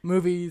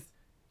movies,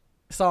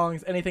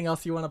 songs, anything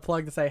else you want to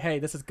plug to say, hey,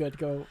 this is good,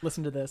 go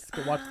listen to this,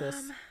 go watch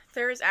this?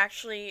 There's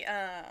actually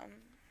a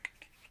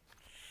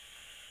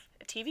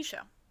TV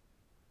show.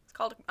 It's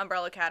called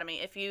Umbrella Academy.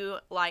 If you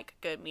like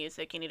good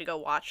music, you need to go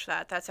watch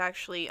that. That's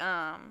actually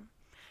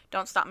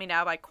Don't Stop Me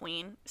Now by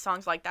Queen.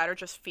 Songs like that are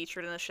just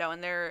featured in the show,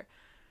 and they're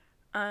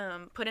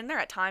put in there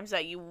at times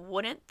that you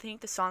wouldn't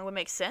think the song would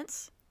make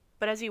sense,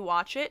 but as you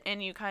watch it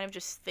and you kind of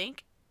just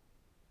think,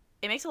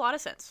 it makes a lot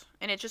of sense,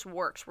 and it just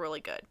works really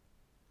good.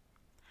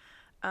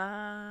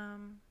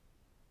 Podcasts,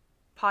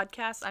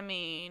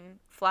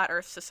 Flat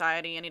Earth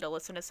Society, I need to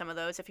listen to some of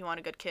those if you want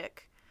a good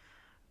kick.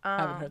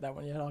 I haven't heard that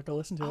one yet. I'll go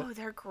listen to it. Oh,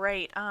 they're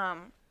great.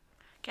 Can't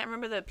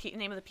remember the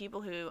name of the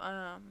people who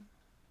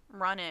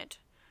run it.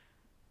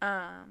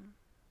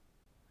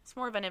 It's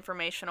more of an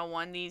informational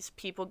one. These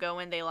people go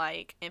in, they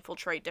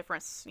infiltrate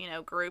different,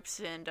 groups,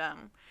 and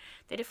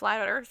they did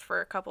Flat Earth for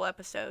a couple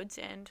episodes,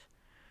 and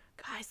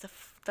guys,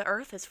 the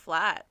Earth is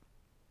flat.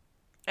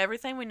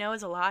 Everything we know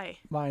is a lie.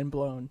 Mind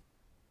blown.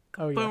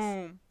 Oh yes.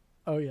 Boom.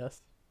 Oh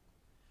yes.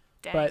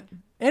 Dang. But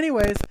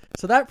anyways,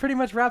 so that pretty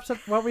much wraps up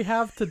what we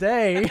have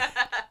today.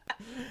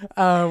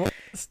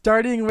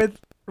 Starting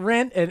with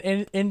Rent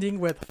and ending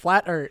with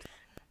Flat Earth.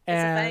 And,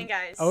 it's a thing,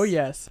 guys. Oh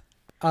yes.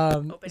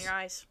 Open your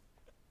eyes.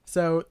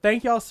 So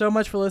thank y'all so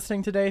much for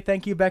listening today.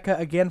 Thank you, Becca,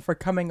 again for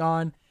coming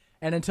on.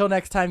 And until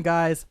next time,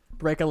 guys,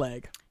 break a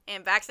leg.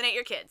 And vaccinate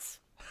your kids.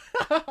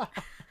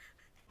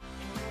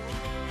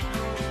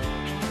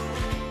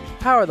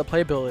 Power of the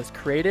Playbill is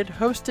created,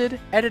 hosted,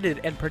 edited,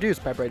 and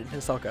produced by Braden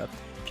Hiselka.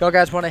 If y'all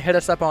guys want to hit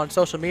us up on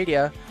social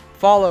media,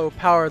 follow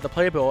Power of the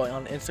Playbill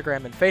on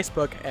Instagram and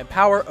Facebook, and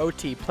Power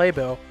OT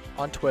Playbill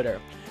on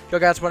Twitter. If y'all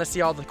guys want to see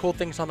all the cool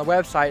things on the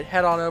website,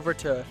 head on over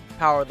to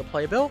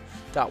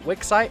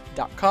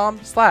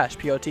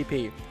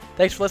poweroftheplaybill.wixsite.com/POTP.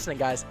 Thanks for listening,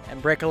 guys,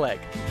 and break a leg.